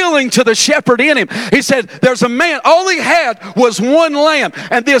appealing to the shepherd in him. He said, there's a man, all he had was one lamb.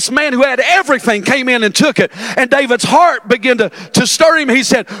 And this man who had everything came in and took it. And David's heart began to stir him. He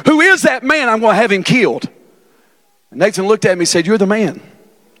said, who is that man? I'm going to have him killed. And Nathan looked at me and said, you're the man.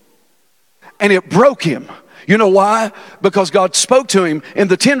 And it broke him. You know why? Because God spoke to him in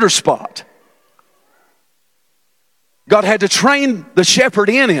the tender spot. God had to train the shepherd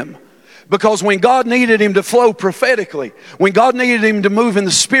in him, because when God needed him to flow prophetically, when God needed him to move in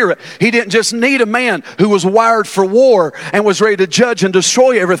the Spirit, he didn't just need a man who was wired for war and was ready to judge and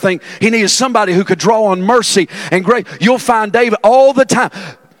destroy everything. He needed somebody who could draw on mercy and grace. You'll find David all the time.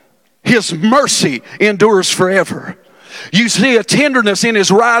 His mercy endures forever. You see a tenderness in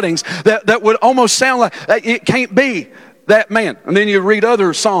his writings that would almost sound like it can't be that man. And then you read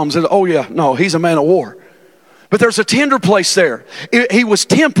other Psalms and, oh yeah, no, he's a man of war. But there's a tender place there. He was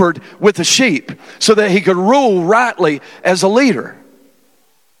tempered with the sheep so that he could rule rightly as a leader.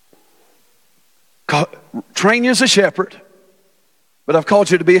 Train you as a shepherd, but I've called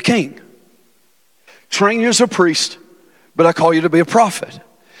you to be a king. Train you as a priest, but I call you to be a prophet.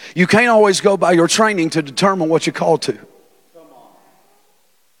 You can't always go by your training to determine what you're called to.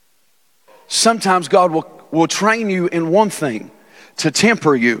 Sometimes God will train you in one thing to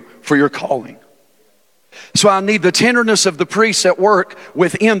temper you for your calling. So I need the tenderness of the priest at work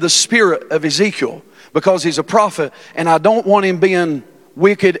within the spirit of Ezekiel, because he's a prophet, and I don't want him being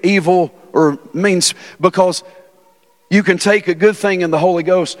wicked, evil, or mean, because you can take a good thing in the Holy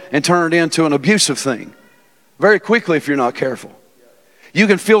Ghost and turn it into an abusive thing very quickly if you're not careful. You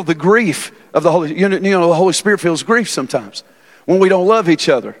can feel the grief of the Holy, the Holy Spirit feels grief sometimes when we don't love each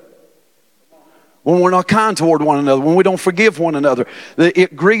other, when we're not kind toward one another, when we don't forgive one another.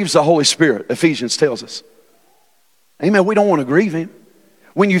 It grieves the Holy Spirit, Ephesians tells us. Amen. We don't want to grieve him.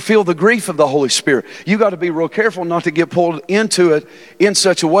 When you feel the grief of the Holy Spirit, you got to be real careful not to get pulled into it in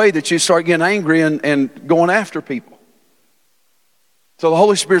such a way that you start getting angry and going after people. So the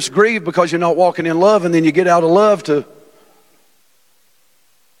Holy Spirit's grieved because you're not walking in love, and then you get out of love to,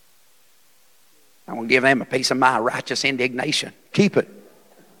 I'm going to give them a piece of my righteous indignation. Keep it.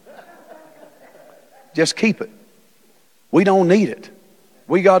 Just keep it. We don't need it.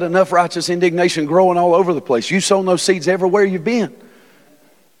 We got enough righteous indignation growing all over the place. You've sown those seeds everywhere you've been.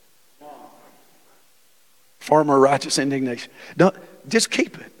 Farmer righteous indignation. Don't, just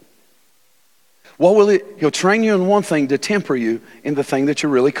keep it. What will it? He'll train you in one thing to temper you in the thing that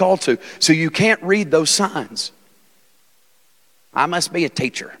you're really called to. So you can't read those signs. I must be a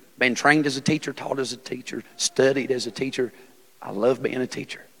teacher. Been trained as a teacher, taught as a teacher, studied as a teacher. I love being a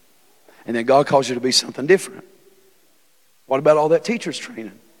teacher. And then God calls you to be something different. What about all that teacher's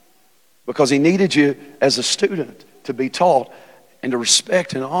training? Because he needed you as a student to be taught and to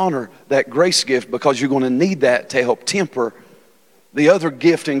respect and honor that grace gift, because you're going to need that to help temper the other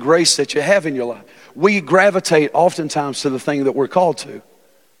gift and grace that you have in your life. We gravitate oftentimes to the thing that we're called to.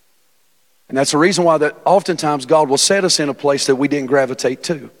 And that's the reason why that oftentimes God will set us in a place that we didn't gravitate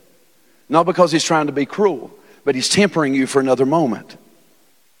to. Not because he's trying to be cruel, but he's tempering you for another moment.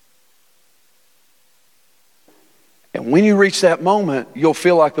 And when you reach that moment, you'll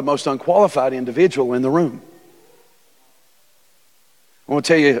feel like the most unqualified individual in the room. I want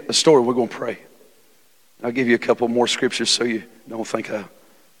to tell you a story. We're going to pray. I'll give you a couple more scriptures so you don't think I,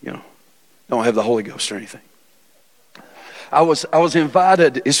 don't have the Holy Ghost or anything. I was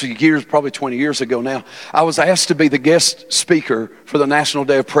invited, this was years, probably 20 years ago now. I was asked to be the guest speaker for the National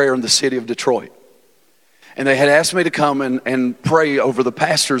Day of Prayer in the city of Detroit. And they had asked me to come and pray over the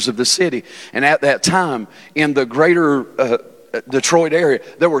pastors of the city. And at that time, in the greater Detroit area,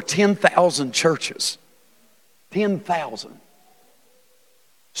 there were 10,000 churches. 10,000.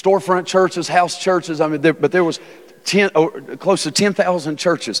 Storefront churches, house churches, but there was close to 10,000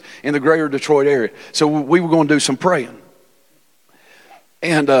 churches in the greater Detroit area. So we were going to do some praying.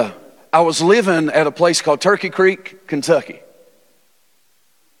 And I was living at a place called Turkey Creek, Kentucky.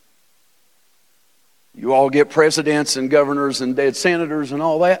 You all get presidents and governors and dead senators and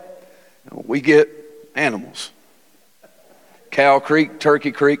all that. We get animals. Cow Creek,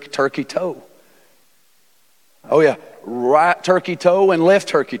 Turkey Toe. Oh yeah, right turkey toe and left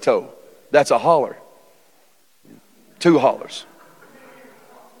turkey toe. That's a holler. 2 hollers.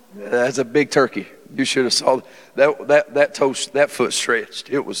 That's a big turkey. You should have saw that foot stretched.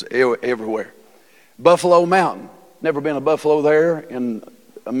 It was everywhere. Buffalo Mountain. Never been a buffalo there in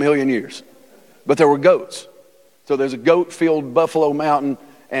a million years. But there were goats. So there's a goat-filled Buffalo Mountain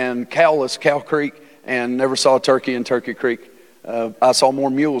and cowless Cow Creek, and never saw a turkey in Turkey Creek. I saw more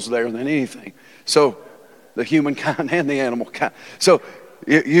mules there than anything. So the humankind and the animal kind. So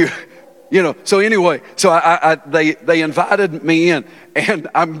so anyway, so they invited me in, and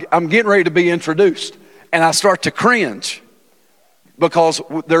I'm getting ready to be introduced, and I start to cringe because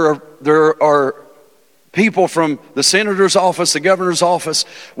there are people from the senator's office, the governor's office.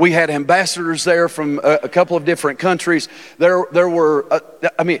 We had ambassadors there from a couple of different countries. There were,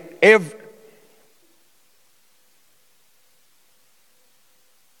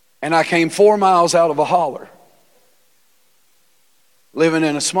 and I came 4 miles out of a holler, living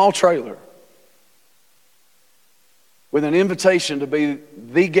in a small trailer, with an invitation to be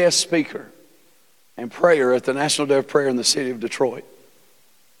the guest speaker and prayer at the National Day of Prayer in the city of Detroit.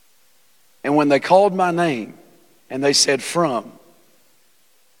 And when they called my name and they said from,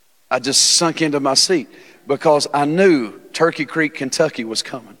 I just sunk into my seat because I knew Turkey Creek, Kentucky was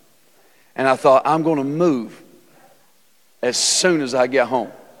coming. And I thought, I'm going to move as soon as I get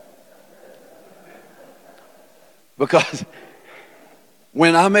home. Because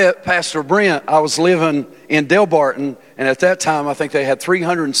when I met Pastor Brent, I was living in Delbarton, and at that time I think they had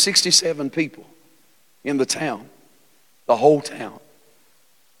 367 people in the town. The whole town.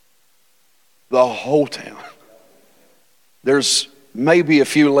 The whole town. There's maybe a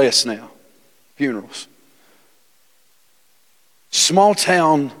few less now. Funerals. Small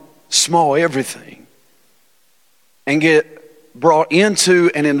town, small everything. And get brought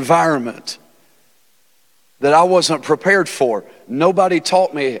into an environment that I wasn't prepared for. Nobody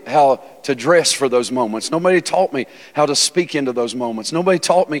taught me how to dress for those moments. Nobody taught me how to speak into those moments. Nobody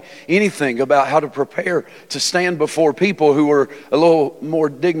taught me anything about how to prepare to stand before people who were a little more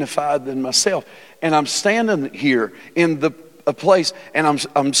dignified than myself. And I'm standing here in a place, and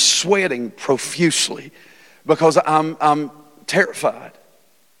I'm sweating profusely because I'm terrified.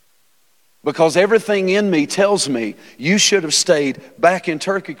 Because everything in me tells me you should have stayed back in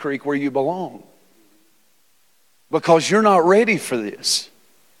Turkey Creek where you belong. Because you're not ready for this.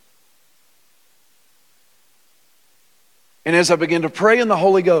 And as I began to pray in the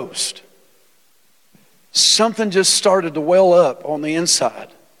Holy Ghost, something just started to well up on the inside.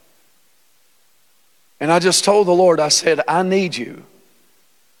 And I just told the Lord, I said, I need you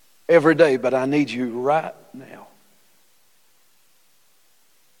every day, but I need you right now.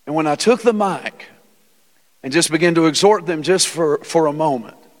 And when I took the mic and just began to exhort them just for a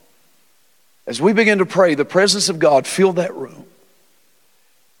moment, as we began to pray, the presence of God filled that room.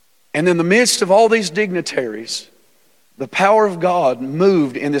 And in the midst of all these dignitaries, the power of God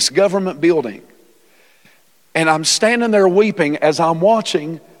moved in this government building. And I'm standing there weeping as I'm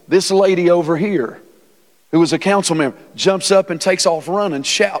watching this lady over here, who was a council member, jumps up and takes off running,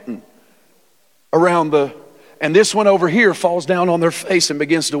 shouting around and this one over here falls down on their face and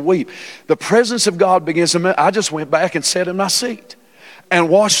begins to weep. The presence of God begins to move. I just went back and sat in my seat and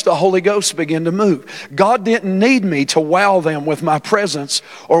watched the Holy Ghost begin to move. God didn't need me to wow them with my presence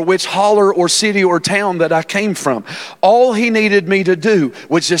or which holler or city or town that I came from. All He needed me to do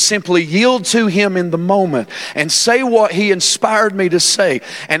was just simply yield to Him in the moment and say what He inspired me to say,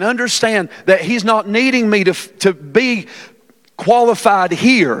 and understand that He's not needing me to be qualified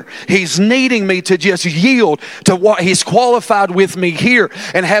here. He's needing me to just yield to what He's qualified with me here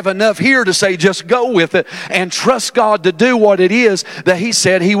and have enough here to say just go with it and trust God to do what it is that He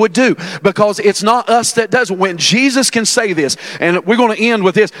said He would do. Because it's not us that does it. When Jesus can say this, and we're going to end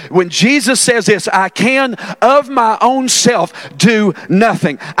with this, when Jesus says this, I can of my own self do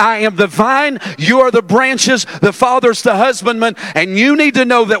nothing. I am the vine, you are the branches, the Father's the husbandman, and you need to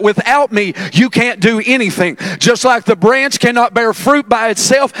know that without me, you can't do anything. Just like the branch cannot bear fruit by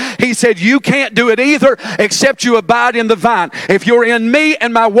itself, He said you can't do it either except you abide in the vine. If you're in me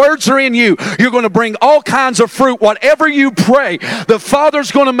and my words are in you, you're going to bring all kinds of fruit. Whatever you pray, the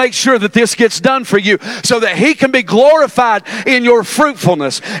Father's going to make sure that this gets done for you so that He can be glorified in your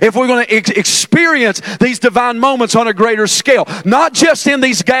fruitfulness. If we're going to experience these divine moments on a greater scale, not just in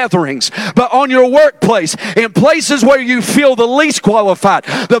these gatherings, but on your workplace, in places where you feel the least qualified,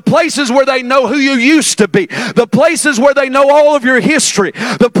 the places where they know who you used to be, the places where they know all of your history,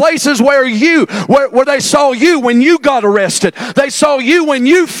 the places where they saw you when you got arrested, they saw you when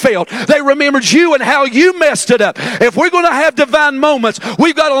you failed, they remembered you and how you messed it up. If we're going to have divine moments,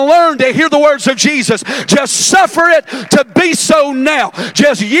 we've got to learn to hear the words of Jesus. Just suffer it to be so now.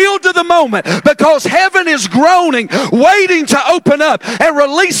 Just yield to the moment, because heaven is groaning, waiting to open up and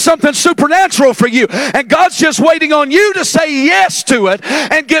release something supernatural for you. And God's just waiting on you to say yes to it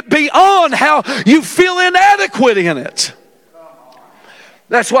and get beyond how you feel inadequate in it.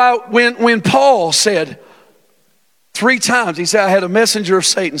 That's why when Paul said 3 times, he said, I had a messenger of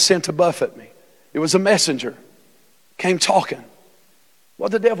Satan sent to buffet me. It was a messenger. Came talking.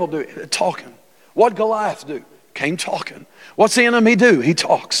 What did the devil do? Talking. What Goliath do? Came talking. What's the enemy do? He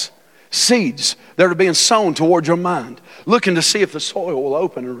talks. Seeds that are being sown toward your mind, looking to see if the soil will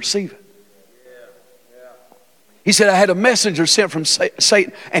open and receive it. He said, I had a messenger sent from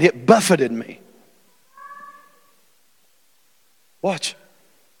Satan and it buffeted me. Watch.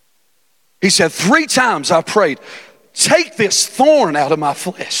 He said, 3 times I prayed, take this thorn out of my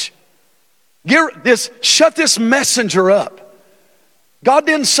flesh. Shut this messenger up. God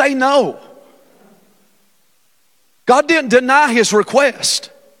didn't say no. God didn't deny his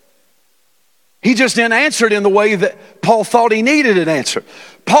request. He just didn't answer it in the way that Paul thought he needed it answered.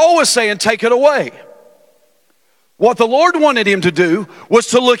 Paul was saying, take it away. What the Lord wanted him to do was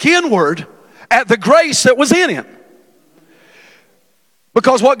to look inward at the grace that was in him.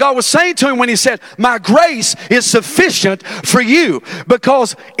 Because what God was saying to him when he said, my grace is sufficient for you,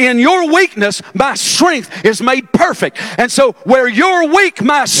 because in your weakness, my strength is made perfect. And so where you're weak,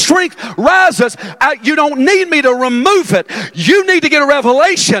 my strength rises. You don't need me to remove it. You need to get a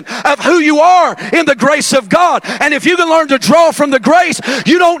revelation of who you are in the grace of God. And if you can learn to draw from the grace,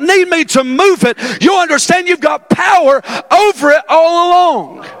 you don't need me to move it. You'll understand you've got power over it all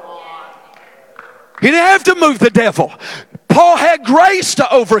along. He didn't have to move the devil. Paul had grace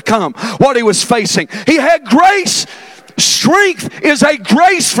to overcome what he was facing. He had grace. Strength is a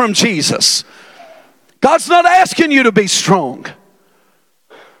grace from Jesus. God's not asking you to be strong.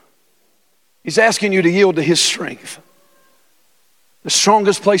 He's asking you to yield to his strength. The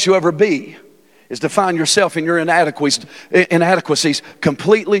strongest place you'll ever be is to find yourself in your inadequacies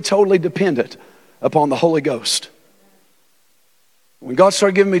completely, totally dependent upon the Holy Ghost. When God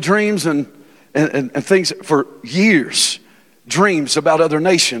started giving me dreams and things for years, dreams about other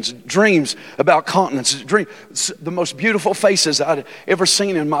nations, dreams about continents, the most beautiful faces I'd ever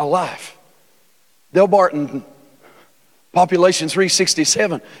seen in my life. Del Barton, population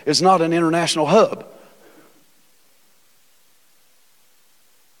 367, is not an international hub.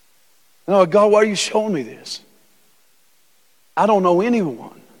 No, God, why are you showing me this? I don't know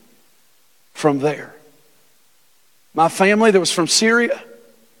anyone from there. My family that was from Syria,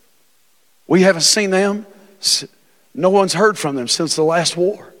 we haven't seen them. No one's heard from them since the last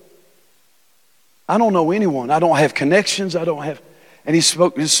war. I don't know anyone. I don't have connections. And he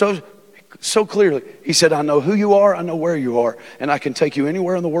spoke so clearly. He said, I know who you are, I know where you are, and I can take you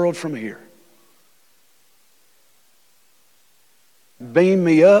anywhere in the world from here. Beam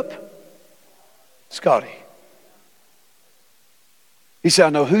me up, Scotty. He said, I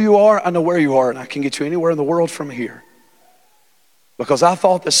know who you are, I know where you are, and I can get you anywhere in the world from here. Because I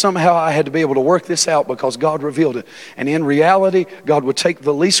thought that somehow I had to be able to work this out because God revealed it. And in reality, God would take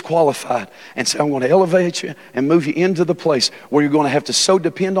the least qualified and say, I'm going to elevate you and move you into the place where you're going to have to so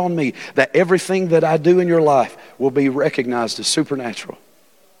depend on me that everything that I do in your life will be recognized as supernatural.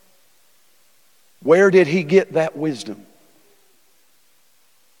 Where did he get that wisdom?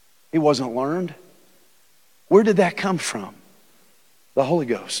 It wasn't learned. Where did that come from? The Holy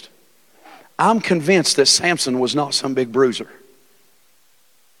Ghost. I'm convinced that Samson was not some big bruiser.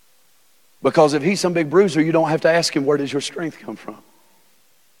 Because if he's some big bruiser, you don't have to ask him, where does your strength come from?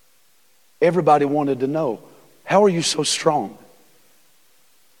 Everybody wanted to know, how are you so strong?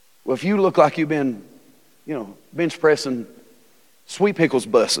 Well, if you look like you've been, bench pressing Sweet Pickles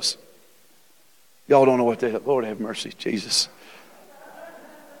buses, y'all don't know what that, Lord have mercy, Jesus.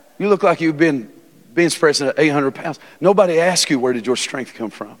 You look like you've been bench pressing at 800 pounds. Nobody asks you, where did your strength come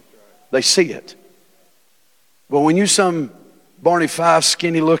from? They see it. But when you some Barney Fife,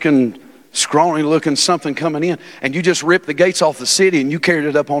 skinny looking, scrawny looking something coming in, and you just ripped the gates off the city and you carried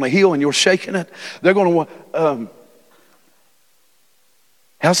it up on a hill and you're shaking it, they're going to,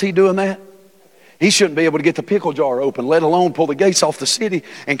 how's he doing that? He shouldn't be able to get the pickle jar open, let alone pull the gates off the city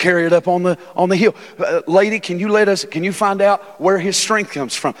and carry it up on the hill. Lady, can you find out where his strength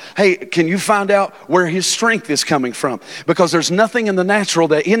comes from? Hey, can you find out where his strength is coming from? Because there's nothing in the natural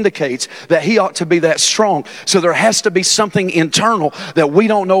that indicates that he ought to be that strong. So there has to be something internal that we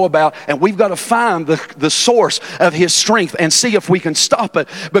don't know about, and we've got to find the source of his strength and see if we can stop it,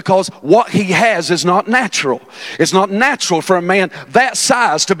 because what he has is not natural. It's not natural for a man that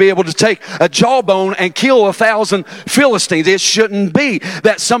size to be able to take a jawbone and kill 1,000 Philistines. It shouldn't be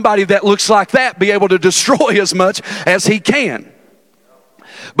that somebody that looks like that be able to destroy as much as he can,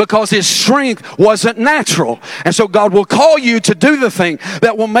 because his strength wasn't natural. And so God will call you to do the thing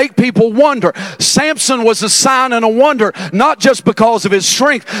that will make people wonder. Samson was a sign and a wonder, not just because of his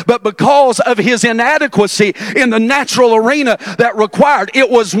strength, but because of his inadequacy in the natural arena that required. It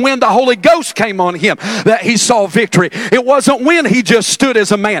was when the Holy Ghost came on him that he saw victory. It wasn't when he just stood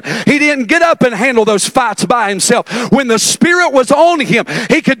as a man. He didn't get up and handle those fights by himself. When the Spirit was on him,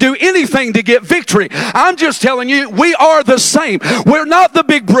 he could do anything to get victory. I'm just telling you, we are the same. We're not the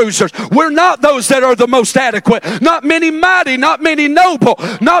big bruisers. We're not those that are the most adequate. Not many mighty, not many noble,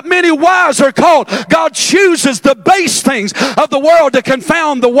 not many wise are called. God chooses the base things of the world to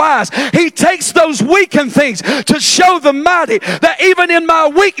confound the wise. He takes those weakened things to show the mighty that even in my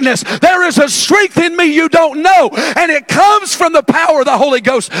weakness there is a strength in me you don't know, and it comes from the power of the Holy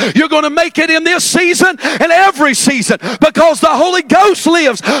Ghost. You're going to make it in this season and every season, because the Holy Ghost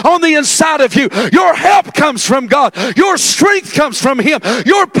lives on the inside of you. Your help comes from God. Your strength comes from Him.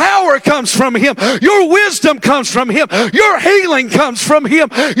 Your power comes from Him. Your wisdom comes from Him. Your healing comes from Him.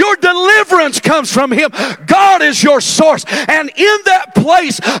 Your deliverance comes from Him. God is your source. And in that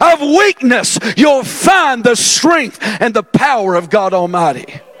place of weakness, you'll find the strength and the power of God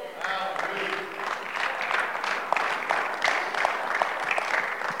Almighty.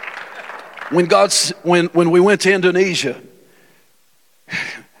 When we went to Indonesia,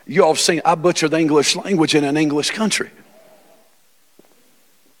 you all have seen, I butchered the English language in an English country.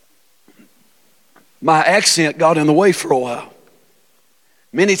 My accent got in the way for a while.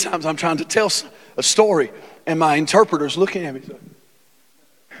 Many times I'm trying to tell a story and my interpreter's looking at me.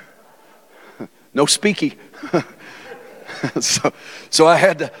 No speaky. So I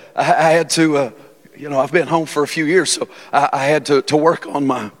had to, I've been home for a few years, so I had to work on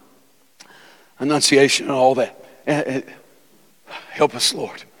my enunciation and all that. And help us,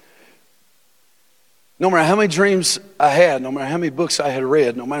 Lord. No matter how many dreams I had, no matter how many books I had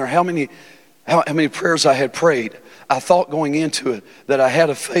read, no matter how many prayers I had prayed, I thought going into it that I had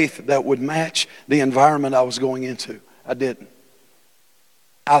a faith that would match the environment I was going into. I didn't.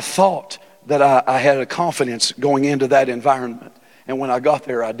 I thought that I had a confidence going into that environment, and when I got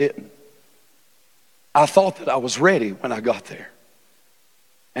there, I didn't. I thought that I was ready when I got there,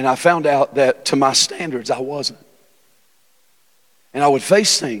 and I found out that to my standards, I wasn't. And I would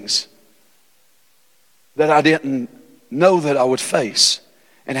face things that I didn't know that I would face,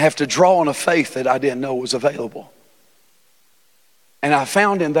 and have to draw on a faith that I didn't know was available. And I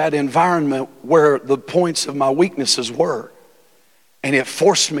found in that environment where the points of my weaknesses were, and it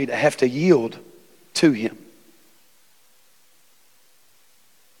forced me to have to yield to Him.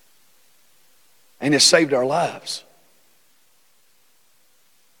 And it saved our lives.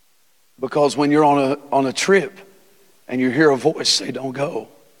 Because when you're on a trip and you hear a voice say, "Don't go,"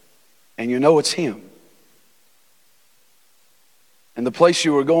 and you know it's Him. And the place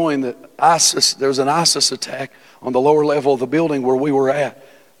you were going, there was an ISIS attack on the lower level of the building where we were at.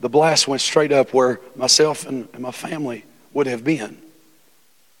 The blast went straight up where myself and my family would have been.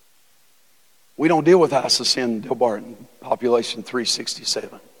 We don't deal with ISIS in Delbarton, population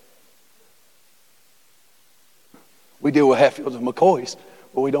 367. We deal with Hatfields and McCoys,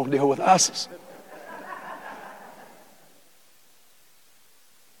 but we don't deal with ISIS.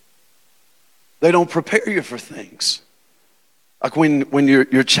 They don't prepare you for things. Like when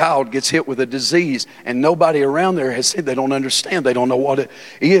your child gets hit with a disease and nobody around there has said, they don't understand, they don't know what it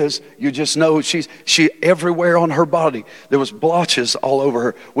is. You just know she everywhere on her body, there was blotches all over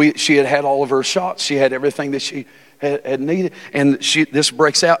her. She had all of her shots. She had everything that she had needed. And this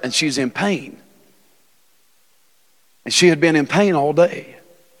breaks out and she's in pain. And she had been in pain all day.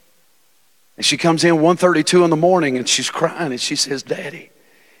 And she comes in 1:32 in the morning and she's crying and she says, Daddy,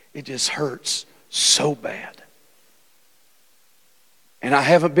 it just hurts so bad. And I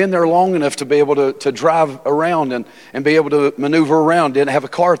haven't been there long enough to be able to drive around and be able to maneuver around. Didn't have a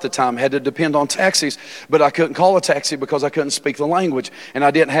car at the time, had to depend on taxis, but I couldn't call a taxi because I couldn't speak the language. And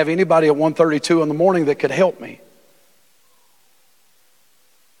I didn't have anybody at 1:32 in the morning that could help me.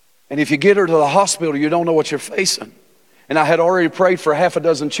 And if you get her to the hospital, you don't know what you're facing. And I had already prayed for half a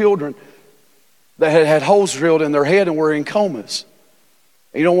dozen children that had holes drilled in their head and were in comas.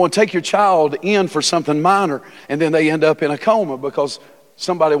 You don't want to take your child in for something minor and then they end up in a coma because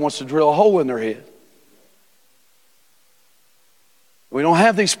somebody wants to drill a hole in their head. We don't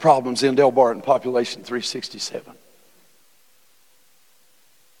have these problems in Del Barton Population 367.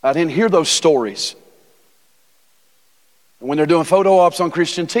 I didn't hear those stories. And when they're doing photo ops on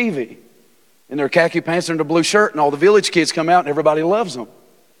Christian TV, in their khaki pants and their blue shirt, and all the village kids come out and everybody loves them.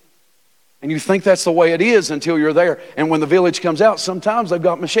 And you think that's the way it is until you're there. And when the village comes out, sometimes they've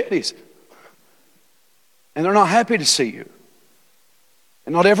got machetes. And they're not happy to see you.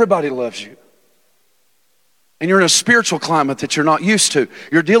 And not everybody loves you. And you're in a spiritual climate that you're not used to.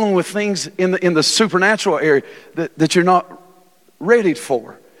 You're dealing with things in the supernatural area that you're not ready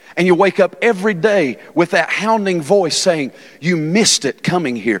for. And you wake up every day with that hounding voice saying, you missed it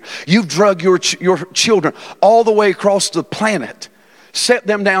coming here. You've drug your children all the way across the planet. Set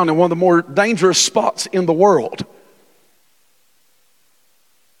them down in one of the more dangerous spots in the world.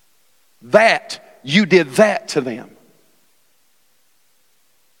 You did that to them.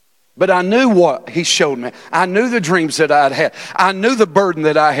 But I knew what he showed me. I knew the dreams that I'd had. I knew the burden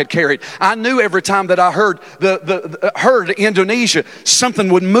that I had carried. I knew every time that I heard heard Indonesia, something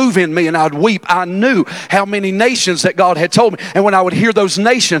would move in me and I'd weep. I knew how many nations that God had told me. And when I would hear those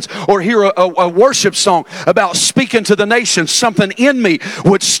nations or hear a worship song about speaking to the nations, something in me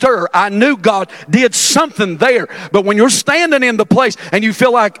would stir. I knew God did something there. But when you're standing in the place and you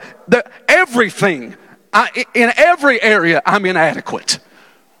feel like everything, in every area, I'm inadequate.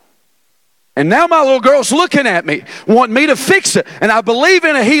 And now my little girl's looking at me, wanting me to fix it. And I believe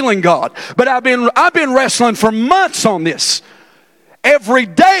in a healing God. But I've been wrestling for months on this. Every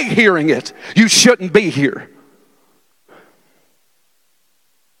day hearing it. You shouldn't be here.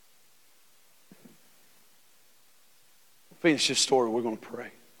 Finish this story. We're going to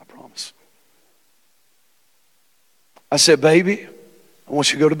pray. I promise. I said, baby, I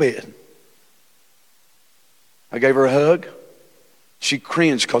want you to go to bed. I gave her a hug. She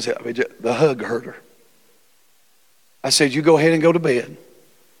cringed because the hug hurt her. I said, you go ahead and go to bed.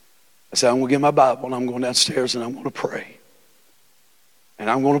 I said, I'm going to get my Bible and I'm going downstairs and I'm going to pray. And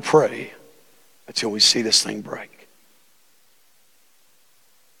I'm going to pray until we see this thing break.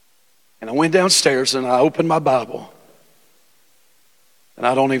 And I went downstairs and I opened my Bible. And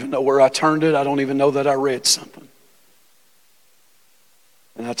I don't even know where I turned it. I don't even know that I read something.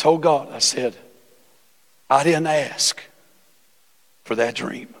 And I told God, I said, I didn't ask for that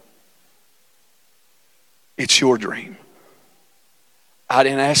dream. It's your dream. I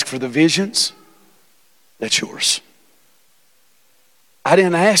didn't ask for the visions. That's yours. I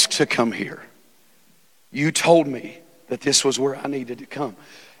didn't ask to come here. You told me that this was where I needed to come.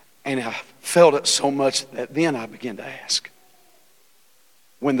 And I felt it so much that then I began to ask.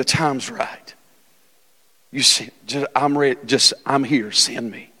 When the time's right, you say, I'm ready, I'm here,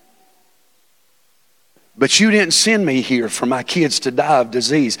 send me. But you didn't send me here for my kids to die of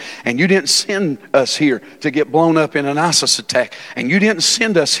disease. And you didn't send us here to get blown up in an ISIS attack. And you didn't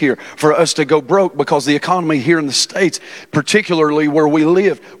send us here for us to go broke because the economy here in the States, particularly where we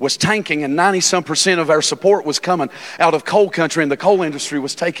live, was tanking and 90-some% of our support was coming out of coal country and the coal industry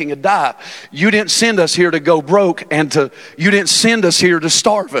was taking a dive. You didn't send us here to go broke you didn't send us here to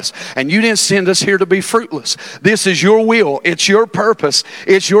starve us. And you didn't send us here to be fruitless. This is your will. It's your purpose.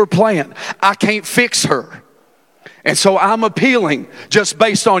 It's your plan. I can't fix her. And so I'm appealing just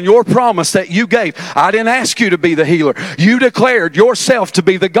based on your promise that you gave. I didn't ask you to be the healer. You declared yourself to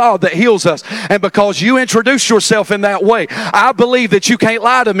be the God that heals us. And because you introduced yourself in that way, I believe that you can't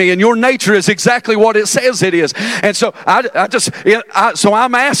lie to me and your nature is exactly what it says it is. And so so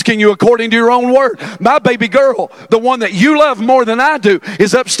I'm asking you according to your own word. My baby girl, the one that you love more than I do,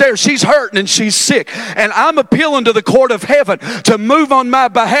 is upstairs. She's hurting and she's sick. And I'm appealing to the court of heaven to move on my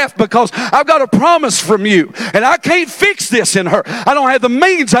behalf because I've got a promise from you. And I can't can't fix this in her. I don't have the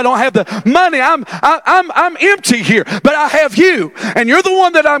means. I don't have the money. I'm empty here, but I have you, and you're the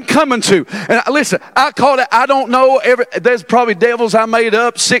one that I'm coming to. And listen, I called it, I don't know, there's probably devils I made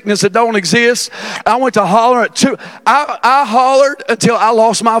up, sickness that don't exist. I went to holler at two. I hollered until I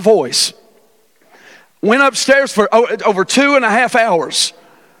lost my voice. Went upstairs for over 2.5 hours.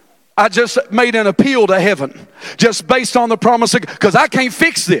 I just made an appeal to heaven, just based on the promise, because I can't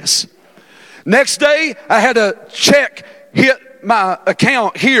fix this. Next day, I had a check hit my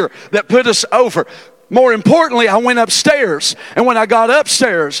account here that put us over. More importantly, I went upstairs, and when I got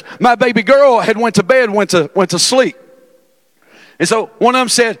upstairs, my baby girl had went to bed, went to sleep. And so one of them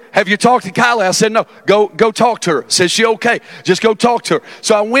said, have you talked to Kylie? I said, no, go talk to her. Said, she okay? Just go talk to her.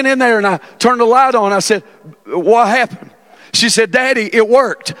 So I went in there and I turned the light on. I said, what happened? She said, Daddy, it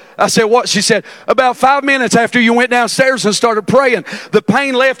worked. I said, what? She said, about 5 minutes after you went downstairs and started praying, the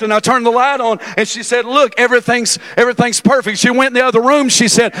pain left and I turned the light on. And she said, look, everything's perfect. She went in the other room. She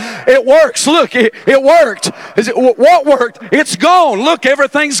said, it works. Look, it worked. I said, what worked? It's gone. Look,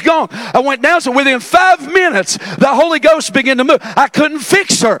 everything's gone. I went down. So within 5 minutes, the Holy Ghost began to move. I couldn't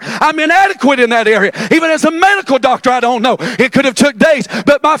fix her. I'm inadequate in that area. Even as a medical doctor, I don't know. It could have took days.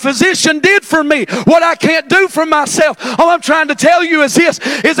 But my physician did for me what I can't do for myself. All I'm trying to tell you is this,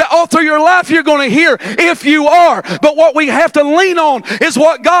 is that all through your life you're going to hear, if you are. But what we have to lean on is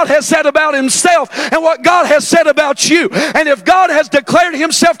what God has said about himself and what God has said about you. And if God has declared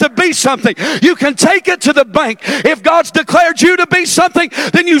himself to be something, you can take it to the bank. If God's declared you to be something,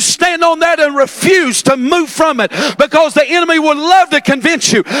 then you stand on that and refuse to move from it, because the enemy would love to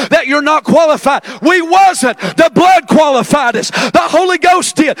convince you that you're not qualified. We wasn't. The blood qualified us. The Holy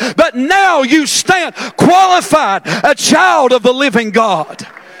Ghost did. But now you stand qualified, a child of the living God.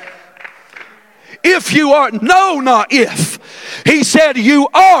 If you are, no, not if. He said, you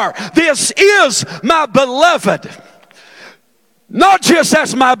are. This is my beloved. Not just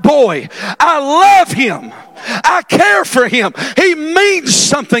as my boy. I love him. I care for him. He means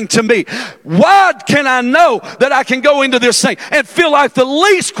something to me. Why can I know that I can go into this thing and feel like the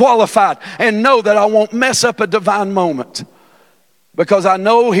least qualified and know that I won't mess up a divine moment? Because I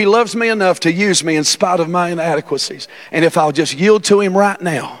know he loves me enough to use me in spite of my inadequacies. And if I'll just yield to him right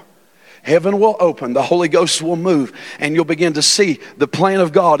now, heaven will open, the Holy Ghost will move, and you'll begin to see the plan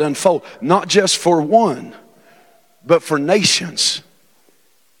of God unfold, not just for one, but for nations.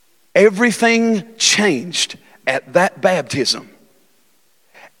 Everything changed at that baptism.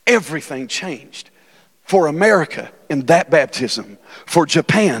 Everything changed. For America in that baptism. For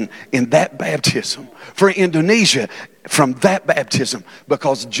Japan in that baptism. For Indonesia from that baptism.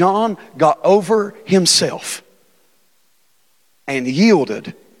 Because John got over himself and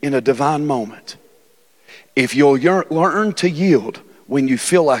yielded in a divine moment. If you'll learn to yield when you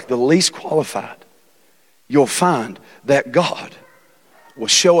feel like the least qualified, you'll find that God will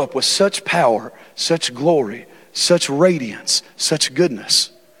show up with such power, such glory, such radiance, such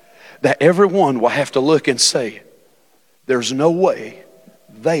goodness, that everyone will have to look and say, there's no way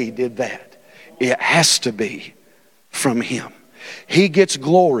they did that. It has to be from him. He gets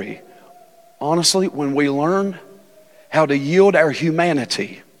glory, honestly, when we learn how to yield our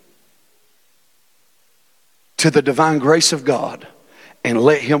humanity to the divine grace of God and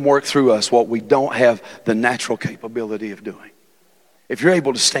let him work through us what we don't have the natural capability of doing. If you're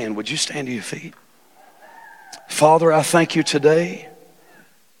able to stand, would you stand to your feet? Father, I thank you today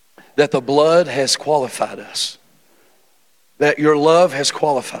that the blood has qualified us, that your love has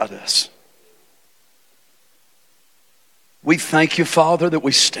qualified us. We thank you, Father, that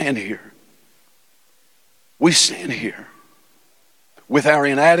we stand here. We stand here with our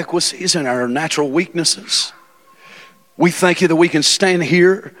inadequacies and our natural weaknesses. We thank you that we can stand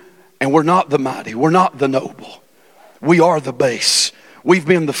here and we're not the mighty, we're not the noble. We are the base. We've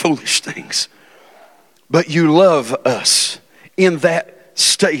been the foolish things. But you love us in that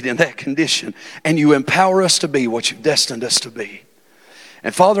state, in that condition, and you empower us to be what you've destined us to be.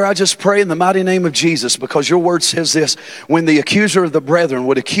 And Father, I just pray in the mighty name of Jesus, because your word says this, when the accuser of the brethren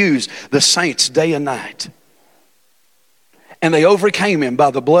would accuse the saints day and night, and they overcame him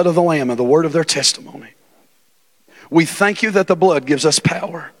by the blood of the Lamb and the word of their testimony. We thank you that the blood gives us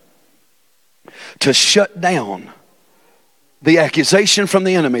power to shut down the accusation from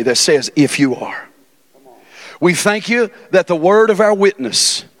the enemy that says, if you are. We thank you that the word of our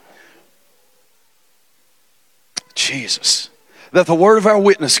witness, Jesus, that the word of our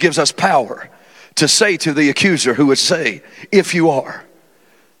witness gives us power to say to the accuser who would say, if you are.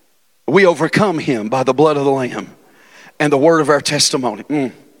 We overcome him by the blood of the Lamb and the word of our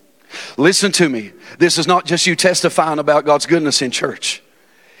testimony. Listen to me. This is not just you testifying about God's goodness in church.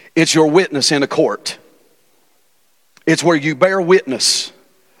 It's your witness in a court. It's where you bear witness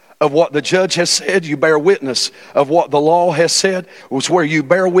of what the judge has said. You bear witness of what the law has said. It's where you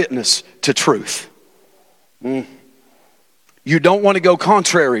bear witness to truth. You don't want to go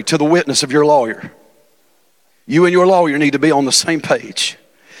contrary to the witness of your lawyer. You and your lawyer need to be on the same page.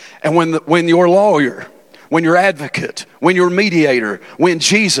 And when your lawyer, when your advocate, when your mediator, when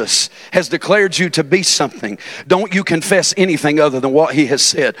Jesus has declared you to be something, don't you confess anything other than what he has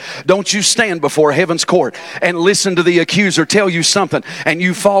said. Don't you stand before heaven's court and listen to the accuser tell you something and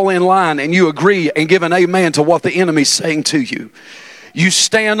you fall in line and you agree and give an amen to what the enemy's saying to you. You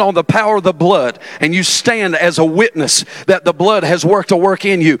stand on the power of the blood, and you stand as a witness that the blood has worked a work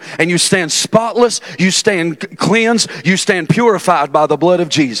in you, and you stand spotless, you stand cleansed, you stand purified by the blood of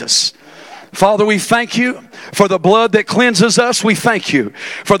Jesus. Father, we thank you for the blood that cleanses us. We thank you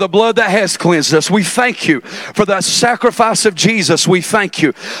for the blood that has cleansed us. We thank you for the sacrifice of Jesus. We thank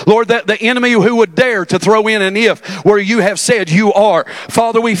you, Lord, that the enemy who would dare to throw in an if where you have said you are.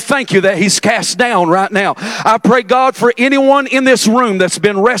 Father, we thank you that he's cast down right now. I pray, God, for anyone in this room that's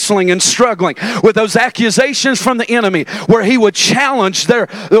been wrestling and struggling with those accusations from the enemy where he would challenge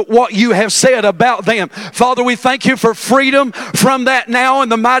what you have said about them. Father, we thank you for freedom from that now in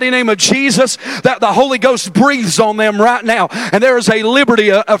the mighty name of Jesus. That the Holy Ghost breathes on them right now, and there is a liberty,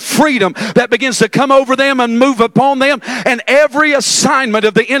 a freedom that begins to come over them and move upon them, and every assignment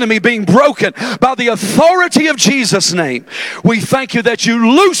of the enemy being broken by the authority of Jesus' name. We thank you that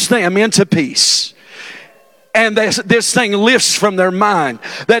you loose them into peace, and this thing lifts from their mind,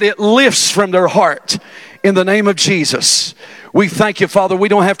 that it lifts from their heart in the name of Jesus. We thank you, Father. We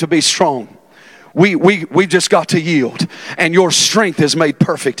don't have to be strong. We've just got to yield, and your strength is made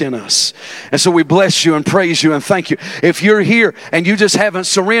perfect in us. And so we bless you and praise you and thank you. If you're here and you just haven't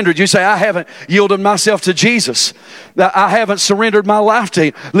surrendered, you say, I haven't yielded myself to Jesus. I haven't surrendered my life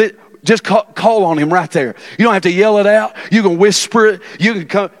to him. Just call on him right there. You don't have to yell it out. You can whisper it. You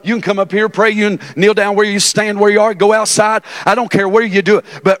can come up here, pray. You can kneel down where you stand, where you are. Go outside. I don't care where you do it.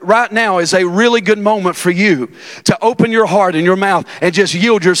 But right now is a really good moment for you to open your heart and your mouth and just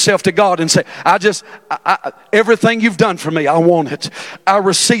yield yourself to God and say, everything you've done for me, I want it. I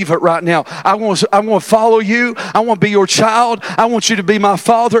receive it right now. I want to follow you. I want to be your child. I want you to be my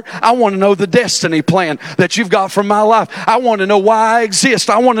father. I want to know the destiny plan that you've got for my life. I want to know why I exist.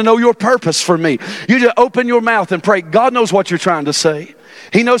 I want to know your purpose for me. You just open your mouth and pray. God knows what you're trying to say.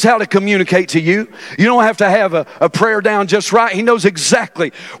 He knows how to communicate to you. You don't have to have a prayer down just right. He knows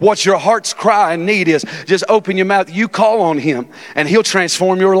exactly what your heart's cry and need is. Just open your mouth. You call on him and he'll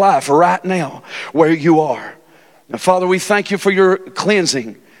transform your life right now where you are. Now, Father, we thank you for your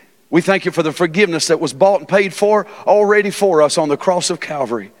cleansing. We thank you for the forgiveness that was bought and paid for already for us on the cross of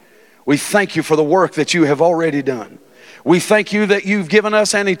Calvary. We thank you for the work that you have already done. We thank you that you've given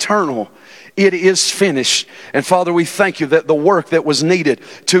us an eternal. It is finished. And Father, we thank you that the work that was needed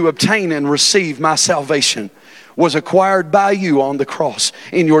to obtain and receive my salvation was acquired by you on the cross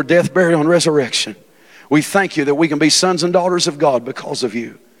in your death, burial, and resurrection. We thank you that we can be sons and daughters of God because of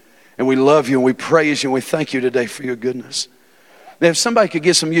you. And we love you and we praise you and we thank you today for your goodness. Now, if somebody could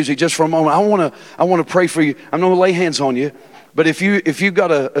get some music just for a moment, I want to pray for you. I'm going to lay hands on you. But if you've got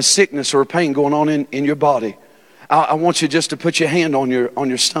a sickness or a pain going on in your body, I want you just to put your hand on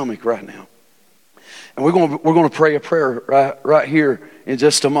your stomach right now. And we're going to pray a prayer right here in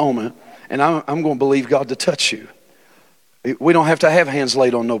just a moment. And I'm going to believe God to touch you. We don't have to have hands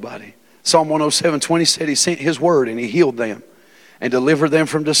laid on nobody. Psalm 107:20 said he sent his word and he healed them and delivered them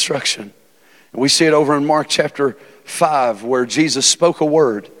from destruction. And we see it over in Mark chapter 5 where Jesus spoke a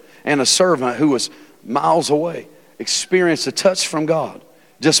word and a servant who was miles away experienced a touch from God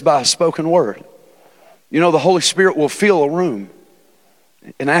just by a spoken word. You know, the Holy Spirit will fill a room.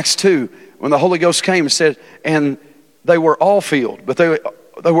 In Acts 2, when the Holy Ghost came and said, and they were all filled, but they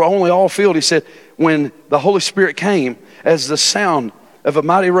were only all filled, he said, when the Holy Spirit came as the sound of a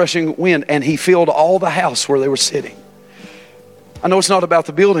mighty rushing wind, and he filled all the house where they were sitting. I know it's not about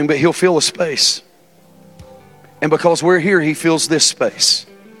the building, but he'll fill a space. And because we're here, he fills this space.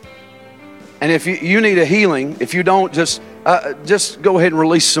 And if you need a healing, if you don't, just go ahead and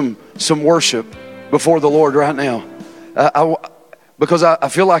release some worship before the Lord right now. Because I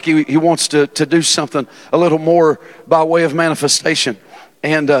feel like he wants to do something a little more by way of manifestation.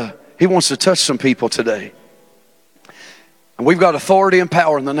 And he wants to touch some people today. And we've got authority and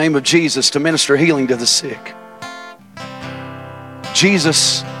power in the name of Jesus to minister healing to the sick.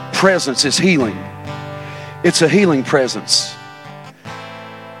 Jesus' presence is healing. It's a healing presence.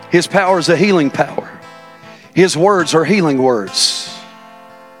 His power is a healing power. His words are healing words.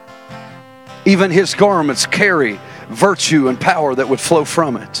 Even his garments carry virtue and power that would flow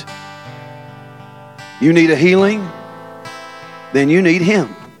from it. You need a healing? then you need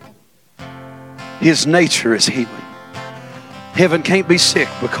Him. His nature is healing. Heaven can't be sick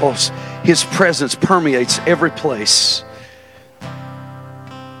because His presence permeates every place.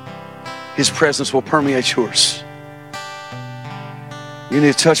 His presence will permeate yours. You need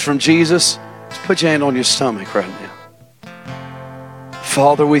a touch from Jesus? Just put your hand on your stomach right now.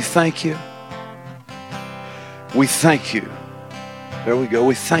 Father, we thank you. We thank you. There we go.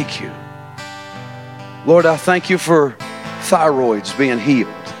 We thank you. Lord, I thank you for thyroids being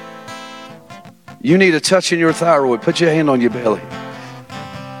healed. You need a touch in your thyroid. Put your hand on your belly.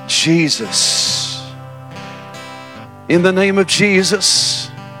 Jesus. In the name of Jesus.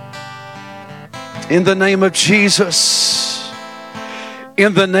 In the name of Jesus.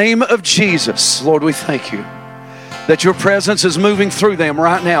 In the name of Jesus. Lord, we thank you that your presence is moving through them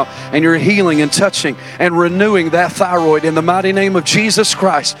right now, and you're healing and touching and renewing that thyroid in the mighty name of Jesus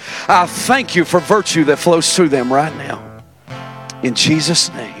Christ. I thank you for virtue that flows through them right now. In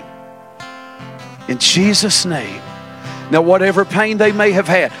Jesus' name. In Jesus' name. Now, whatever pain they may have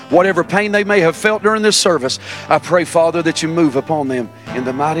had, whatever pain they may have felt during this service, I pray, Father, that you move upon them in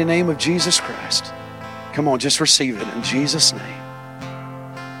the mighty name of Jesus Christ. Come on, just receive it in Jesus' name.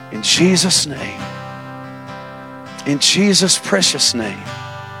 In Jesus' name. In Jesus' precious name.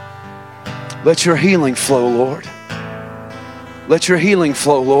 Let your healing flow, Lord. Let your healing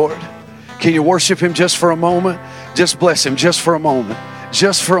flow, Lord. Can you worship Him just for a moment? Just bless Him just for a moment.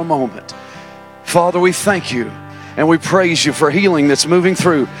 Just for a moment. Father, we thank you and we praise you for healing that's moving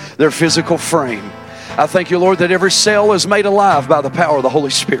through their physical frame. I thank you, Lord, that every cell is made alive by the power of the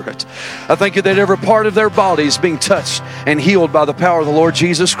Holy Spirit. I thank you that every part of their body is being touched and healed by the power of the Lord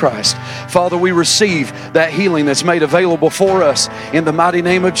Jesus Christ. Father, we receive that healing that's made available for us in the mighty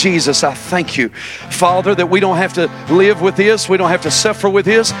name of Jesus. I thank you, Father, that we don't have to live with this. We don't have to suffer with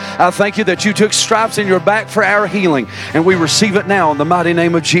this. I thank you that you took stripes in your back for our healing, and we receive it now in the mighty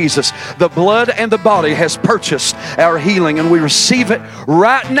name of Jesus. The blood and the body has purchased our healing, and we receive it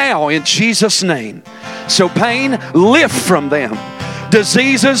right now in Jesus' name. So pain, lift from them.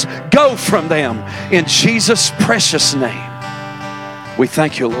 Diseases, go from them. In Jesus' precious name. We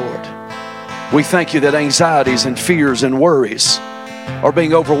thank you, Lord. We thank you that anxieties and fears and worries are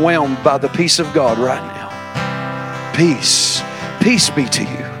being overwhelmed by the peace of God right now. Peace. Peace be to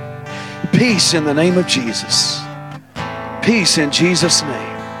you. Peace in the name of Jesus. Peace in Jesus'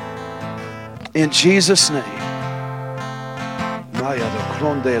 name. In Jesus' name.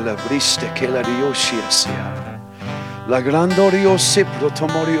 La briste che la riosia sia. La grandorio se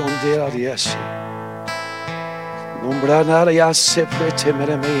protomori ondea riesce. Nombranaria se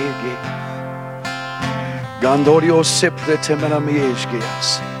pretemeremege. Gandorio se pretemeremege.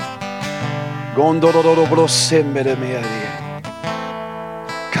 Gondoro brosse meremearie.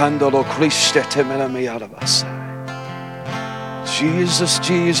 Candolo Christe temeremearabasa. Jesus,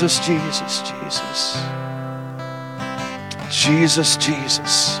 Jesus, Jesus, Jesus. Jesus,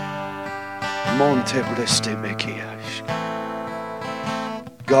 Jesus. Monte Breste Mekiash.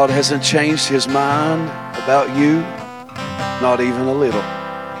 God hasn't changed His mind about you, not even a little.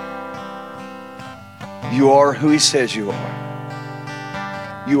 You are who He says you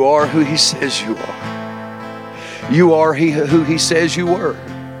are. You are who He says you are. You are who He says you were.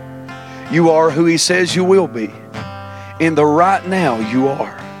 You are who He says you will be. In the right now, you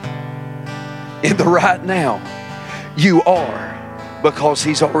are. In the right now, you are, because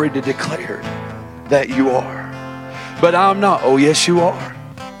He's already declared that you are. But I'm not. Oh, yes, you are,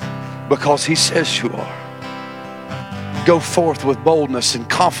 because He says you are. Go forth with boldness and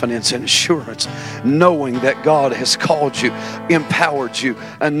confidence and assurance, knowing that God has called you, empowered you,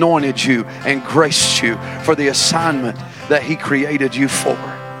 anointed you, and graced you for the assignment that He created you for.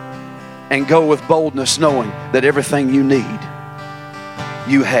 And go with boldness, knowing that everything you need,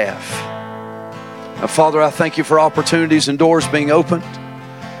 you have. Now, Father, I thank you for opportunities and doors being opened.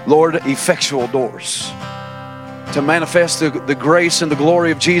 Lord, effectual doors to manifest the grace and the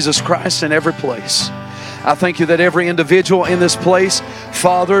glory of Jesus Christ in every place. I thank you that every individual in this place,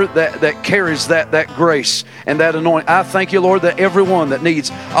 Father, that carries that grace and that anointing. I thank you, Lord, that everyone that needs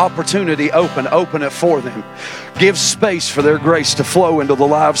opportunity, open it for them. Give space for their grace to flow into the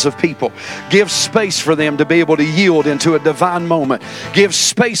lives of people. Give space for them to be able to yield into a divine moment. Give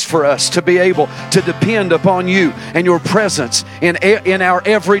space for us to be able to depend upon you and your presence in our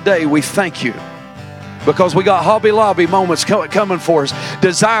everyday. We thank you. Because we got Hobby Lobby moments coming for us,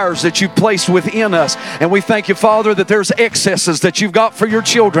 desires that you placed within us. And we thank you, Father, that there's excesses that you've got for your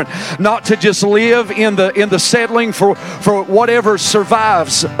children, not to just live in the settling for whatever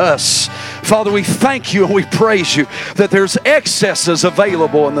survives us. Father, we thank you and we praise you that there's excesses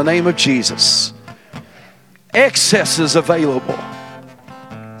available in the name of Jesus. Excess is available.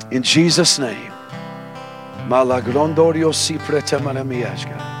 In Jesus' name. Malagrondorio si pretemana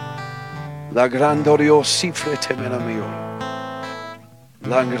miashka. Lagrandorio si pretemana mio.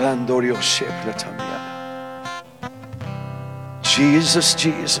 Langrandorio si pretemana. Jesus,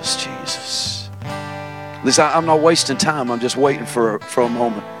 Jesus, Jesus. Listen, I'm not wasting time. I'm just waiting for a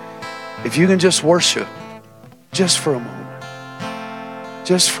moment. If you can just worship, just for a moment.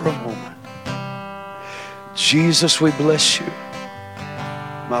 Just for a moment. Jesus, we bless you.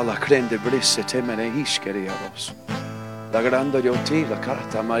 Malakrende brisse temene ishkeriaros. La grande yoti la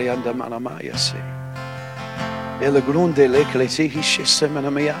carta marianda manamaya se. El grunde le klesi hissemena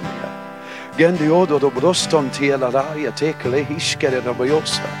miania. Gendi odo do broston tiela raia tekle hiskere na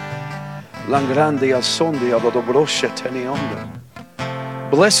boyosa. Langrande al sonde ado do brosche tenionda.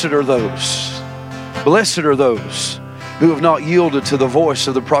 Blessed are those who have not yielded to the voice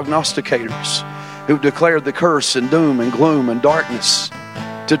of the prognosticators, who declared the curse and doom and gloom and darkness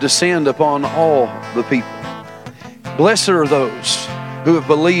to descend upon all the people. Blessed are those who have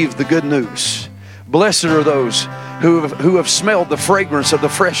believed the good news. Blessed are those who have smelled the fragrance of the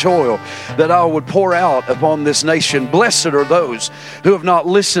fresh oil that I would pour out upon this nation. Blessed are those who have not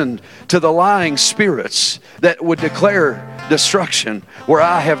listened to the lying spirits that would declare destruction, where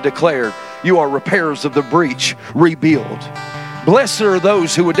I have declared, you are repairers of the breach, rebuild. Blessed are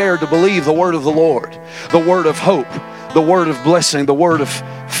those who would dare to believe the word of the Lord, the word of hope, the word of blessing, the word of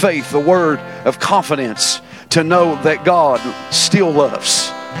faith, the word of confidence, to know that God still loves,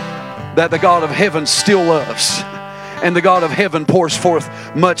 that the God of heaven still loves, and the God of heaven pours forth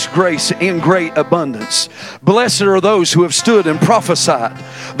much grace in great abundance. Blessed are those who have stood and prophesied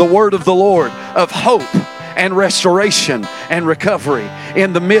the word of the Lord of hope and restoration and recovery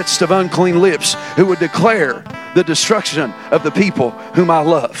in the midst of unclean lips, who would declare the destruction of the people whom I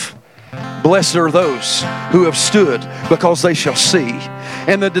love. Blessed are those who have stood, because they shall see.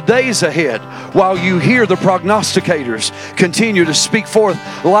 And the days ahead, while you hear the prognosticators continue to speak forth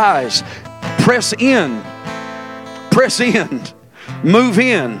lies, press in, move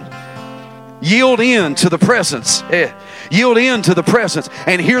in, yield in to the presence. Yield in to the presence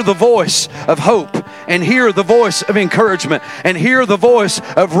and hear the voice of hope, and hear the voice of encouragement, and hear the voice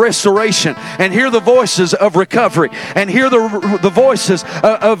of restoration, and hear the voices of recovery, and hear the voices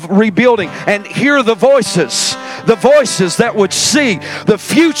of rebuilding, and hear the voices that would see the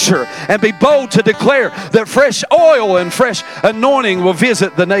future and be bold to declare that fresh oil and fresh anointing will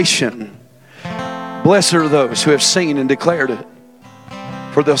visit the nation. Blessed are those who have seen and declared it,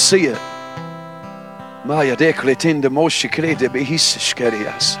 for they'll see it. Maya dekletin de moshi krede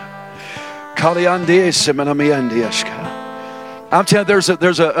behishkerias. Kaliandes menamiandiashka. I'm telling you,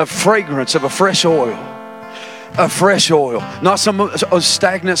 there's a fragrance of a fresh oil. A fresh oil. Not some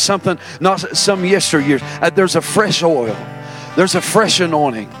stagnant something, not some yesteryears. There's a fresh oil. There's a fresh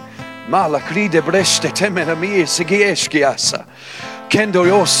anointing. Malakride breste temenami sigieshkiasa. Kendo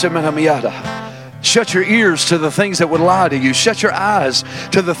yosemenamiada. Shut your ears to the things that would lie to you. Shut your eyes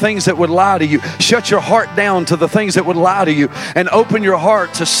to the things that would lie to you. Shut your heart down to the things that would lie to you. And open your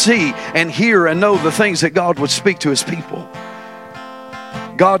heart to see and hear and know the things that God would speak to His people.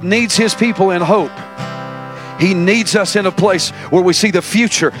 God needs His people in hope. He needs us in a place where we see the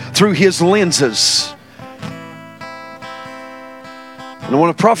future through His lenses. And I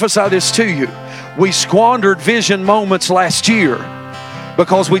want to prophesy this to you. We squandered vision moments last year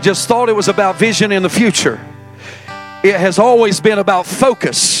because we just thought it was about vision in the future. It has always been about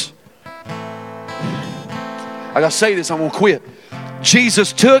focus. I gotta say this, I'm gonna quit.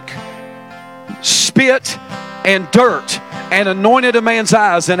 Jesus took spit and dirt and anointed a man's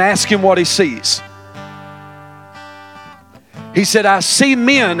eyes and asked him what he sees. He said, I see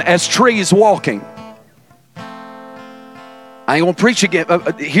men as trees walking. I ain't gonna preach again.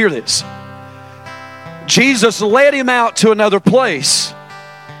 Hear this. Jesus led him out to another place,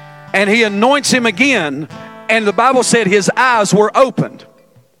 and He anoints him again, and the Bible said his eyes were opened.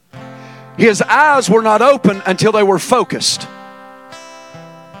 His eyes were not open until they were focused.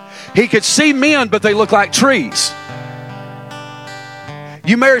 He could see men, but they look like trees.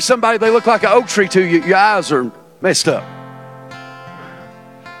 You marry somebody, they look like an oak tree to you, your eyes are messed up.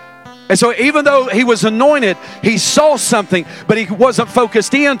 And so even though he was anointed, he saw something, but he wasn't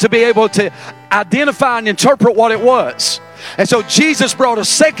focused in to be able to identify and interpret what it was. And so Jesus brought a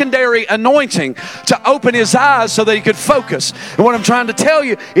secondary anointing to open his eyes so that he could focus. And what I'm trying to tell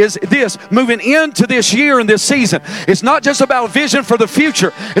you is this, moving into this year and this season, it's not just about vision for the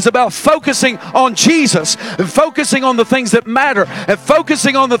future. It's about focusing on Jesus and focusing on the things that matter and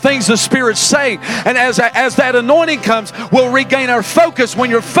focusing on the things the Spirit's saying. And as that anointing comes, we'll regain our focus. When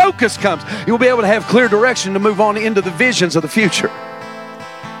your focus comes, you'll be able to have clear direction to move on into the visions of the future.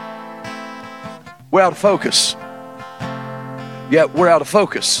 We're out of focus. Yeah, we're out of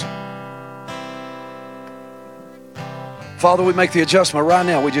focus. Father, we make the adjustment right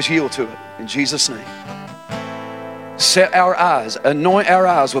now. We just yield to it in Jesus' name. Set our eyes, anoint our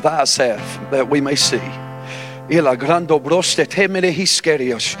eyes with eye salve that we may see.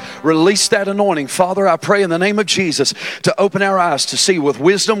 Release that anointing. Father, I pray in the name of Jesus to open our eyes to see with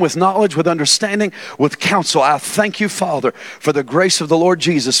wisdom, with knowledge, with understanding, with counsel. I thank you, Father, for the grace of the Lord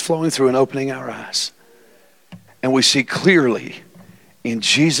Jesus flowing through and opening our eyes. And we see clearly in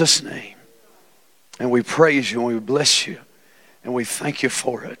Jesus' name. And we praise you and we bless you. And we thank you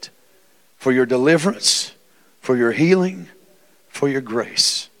for it. For your deliverance, for your healing, for your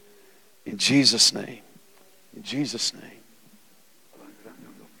grace. In Jesus' name. In Jesus' name.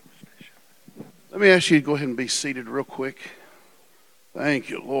 Let me ask you to go ahead and be seated real quick. Thank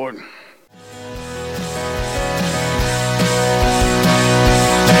you, Lord.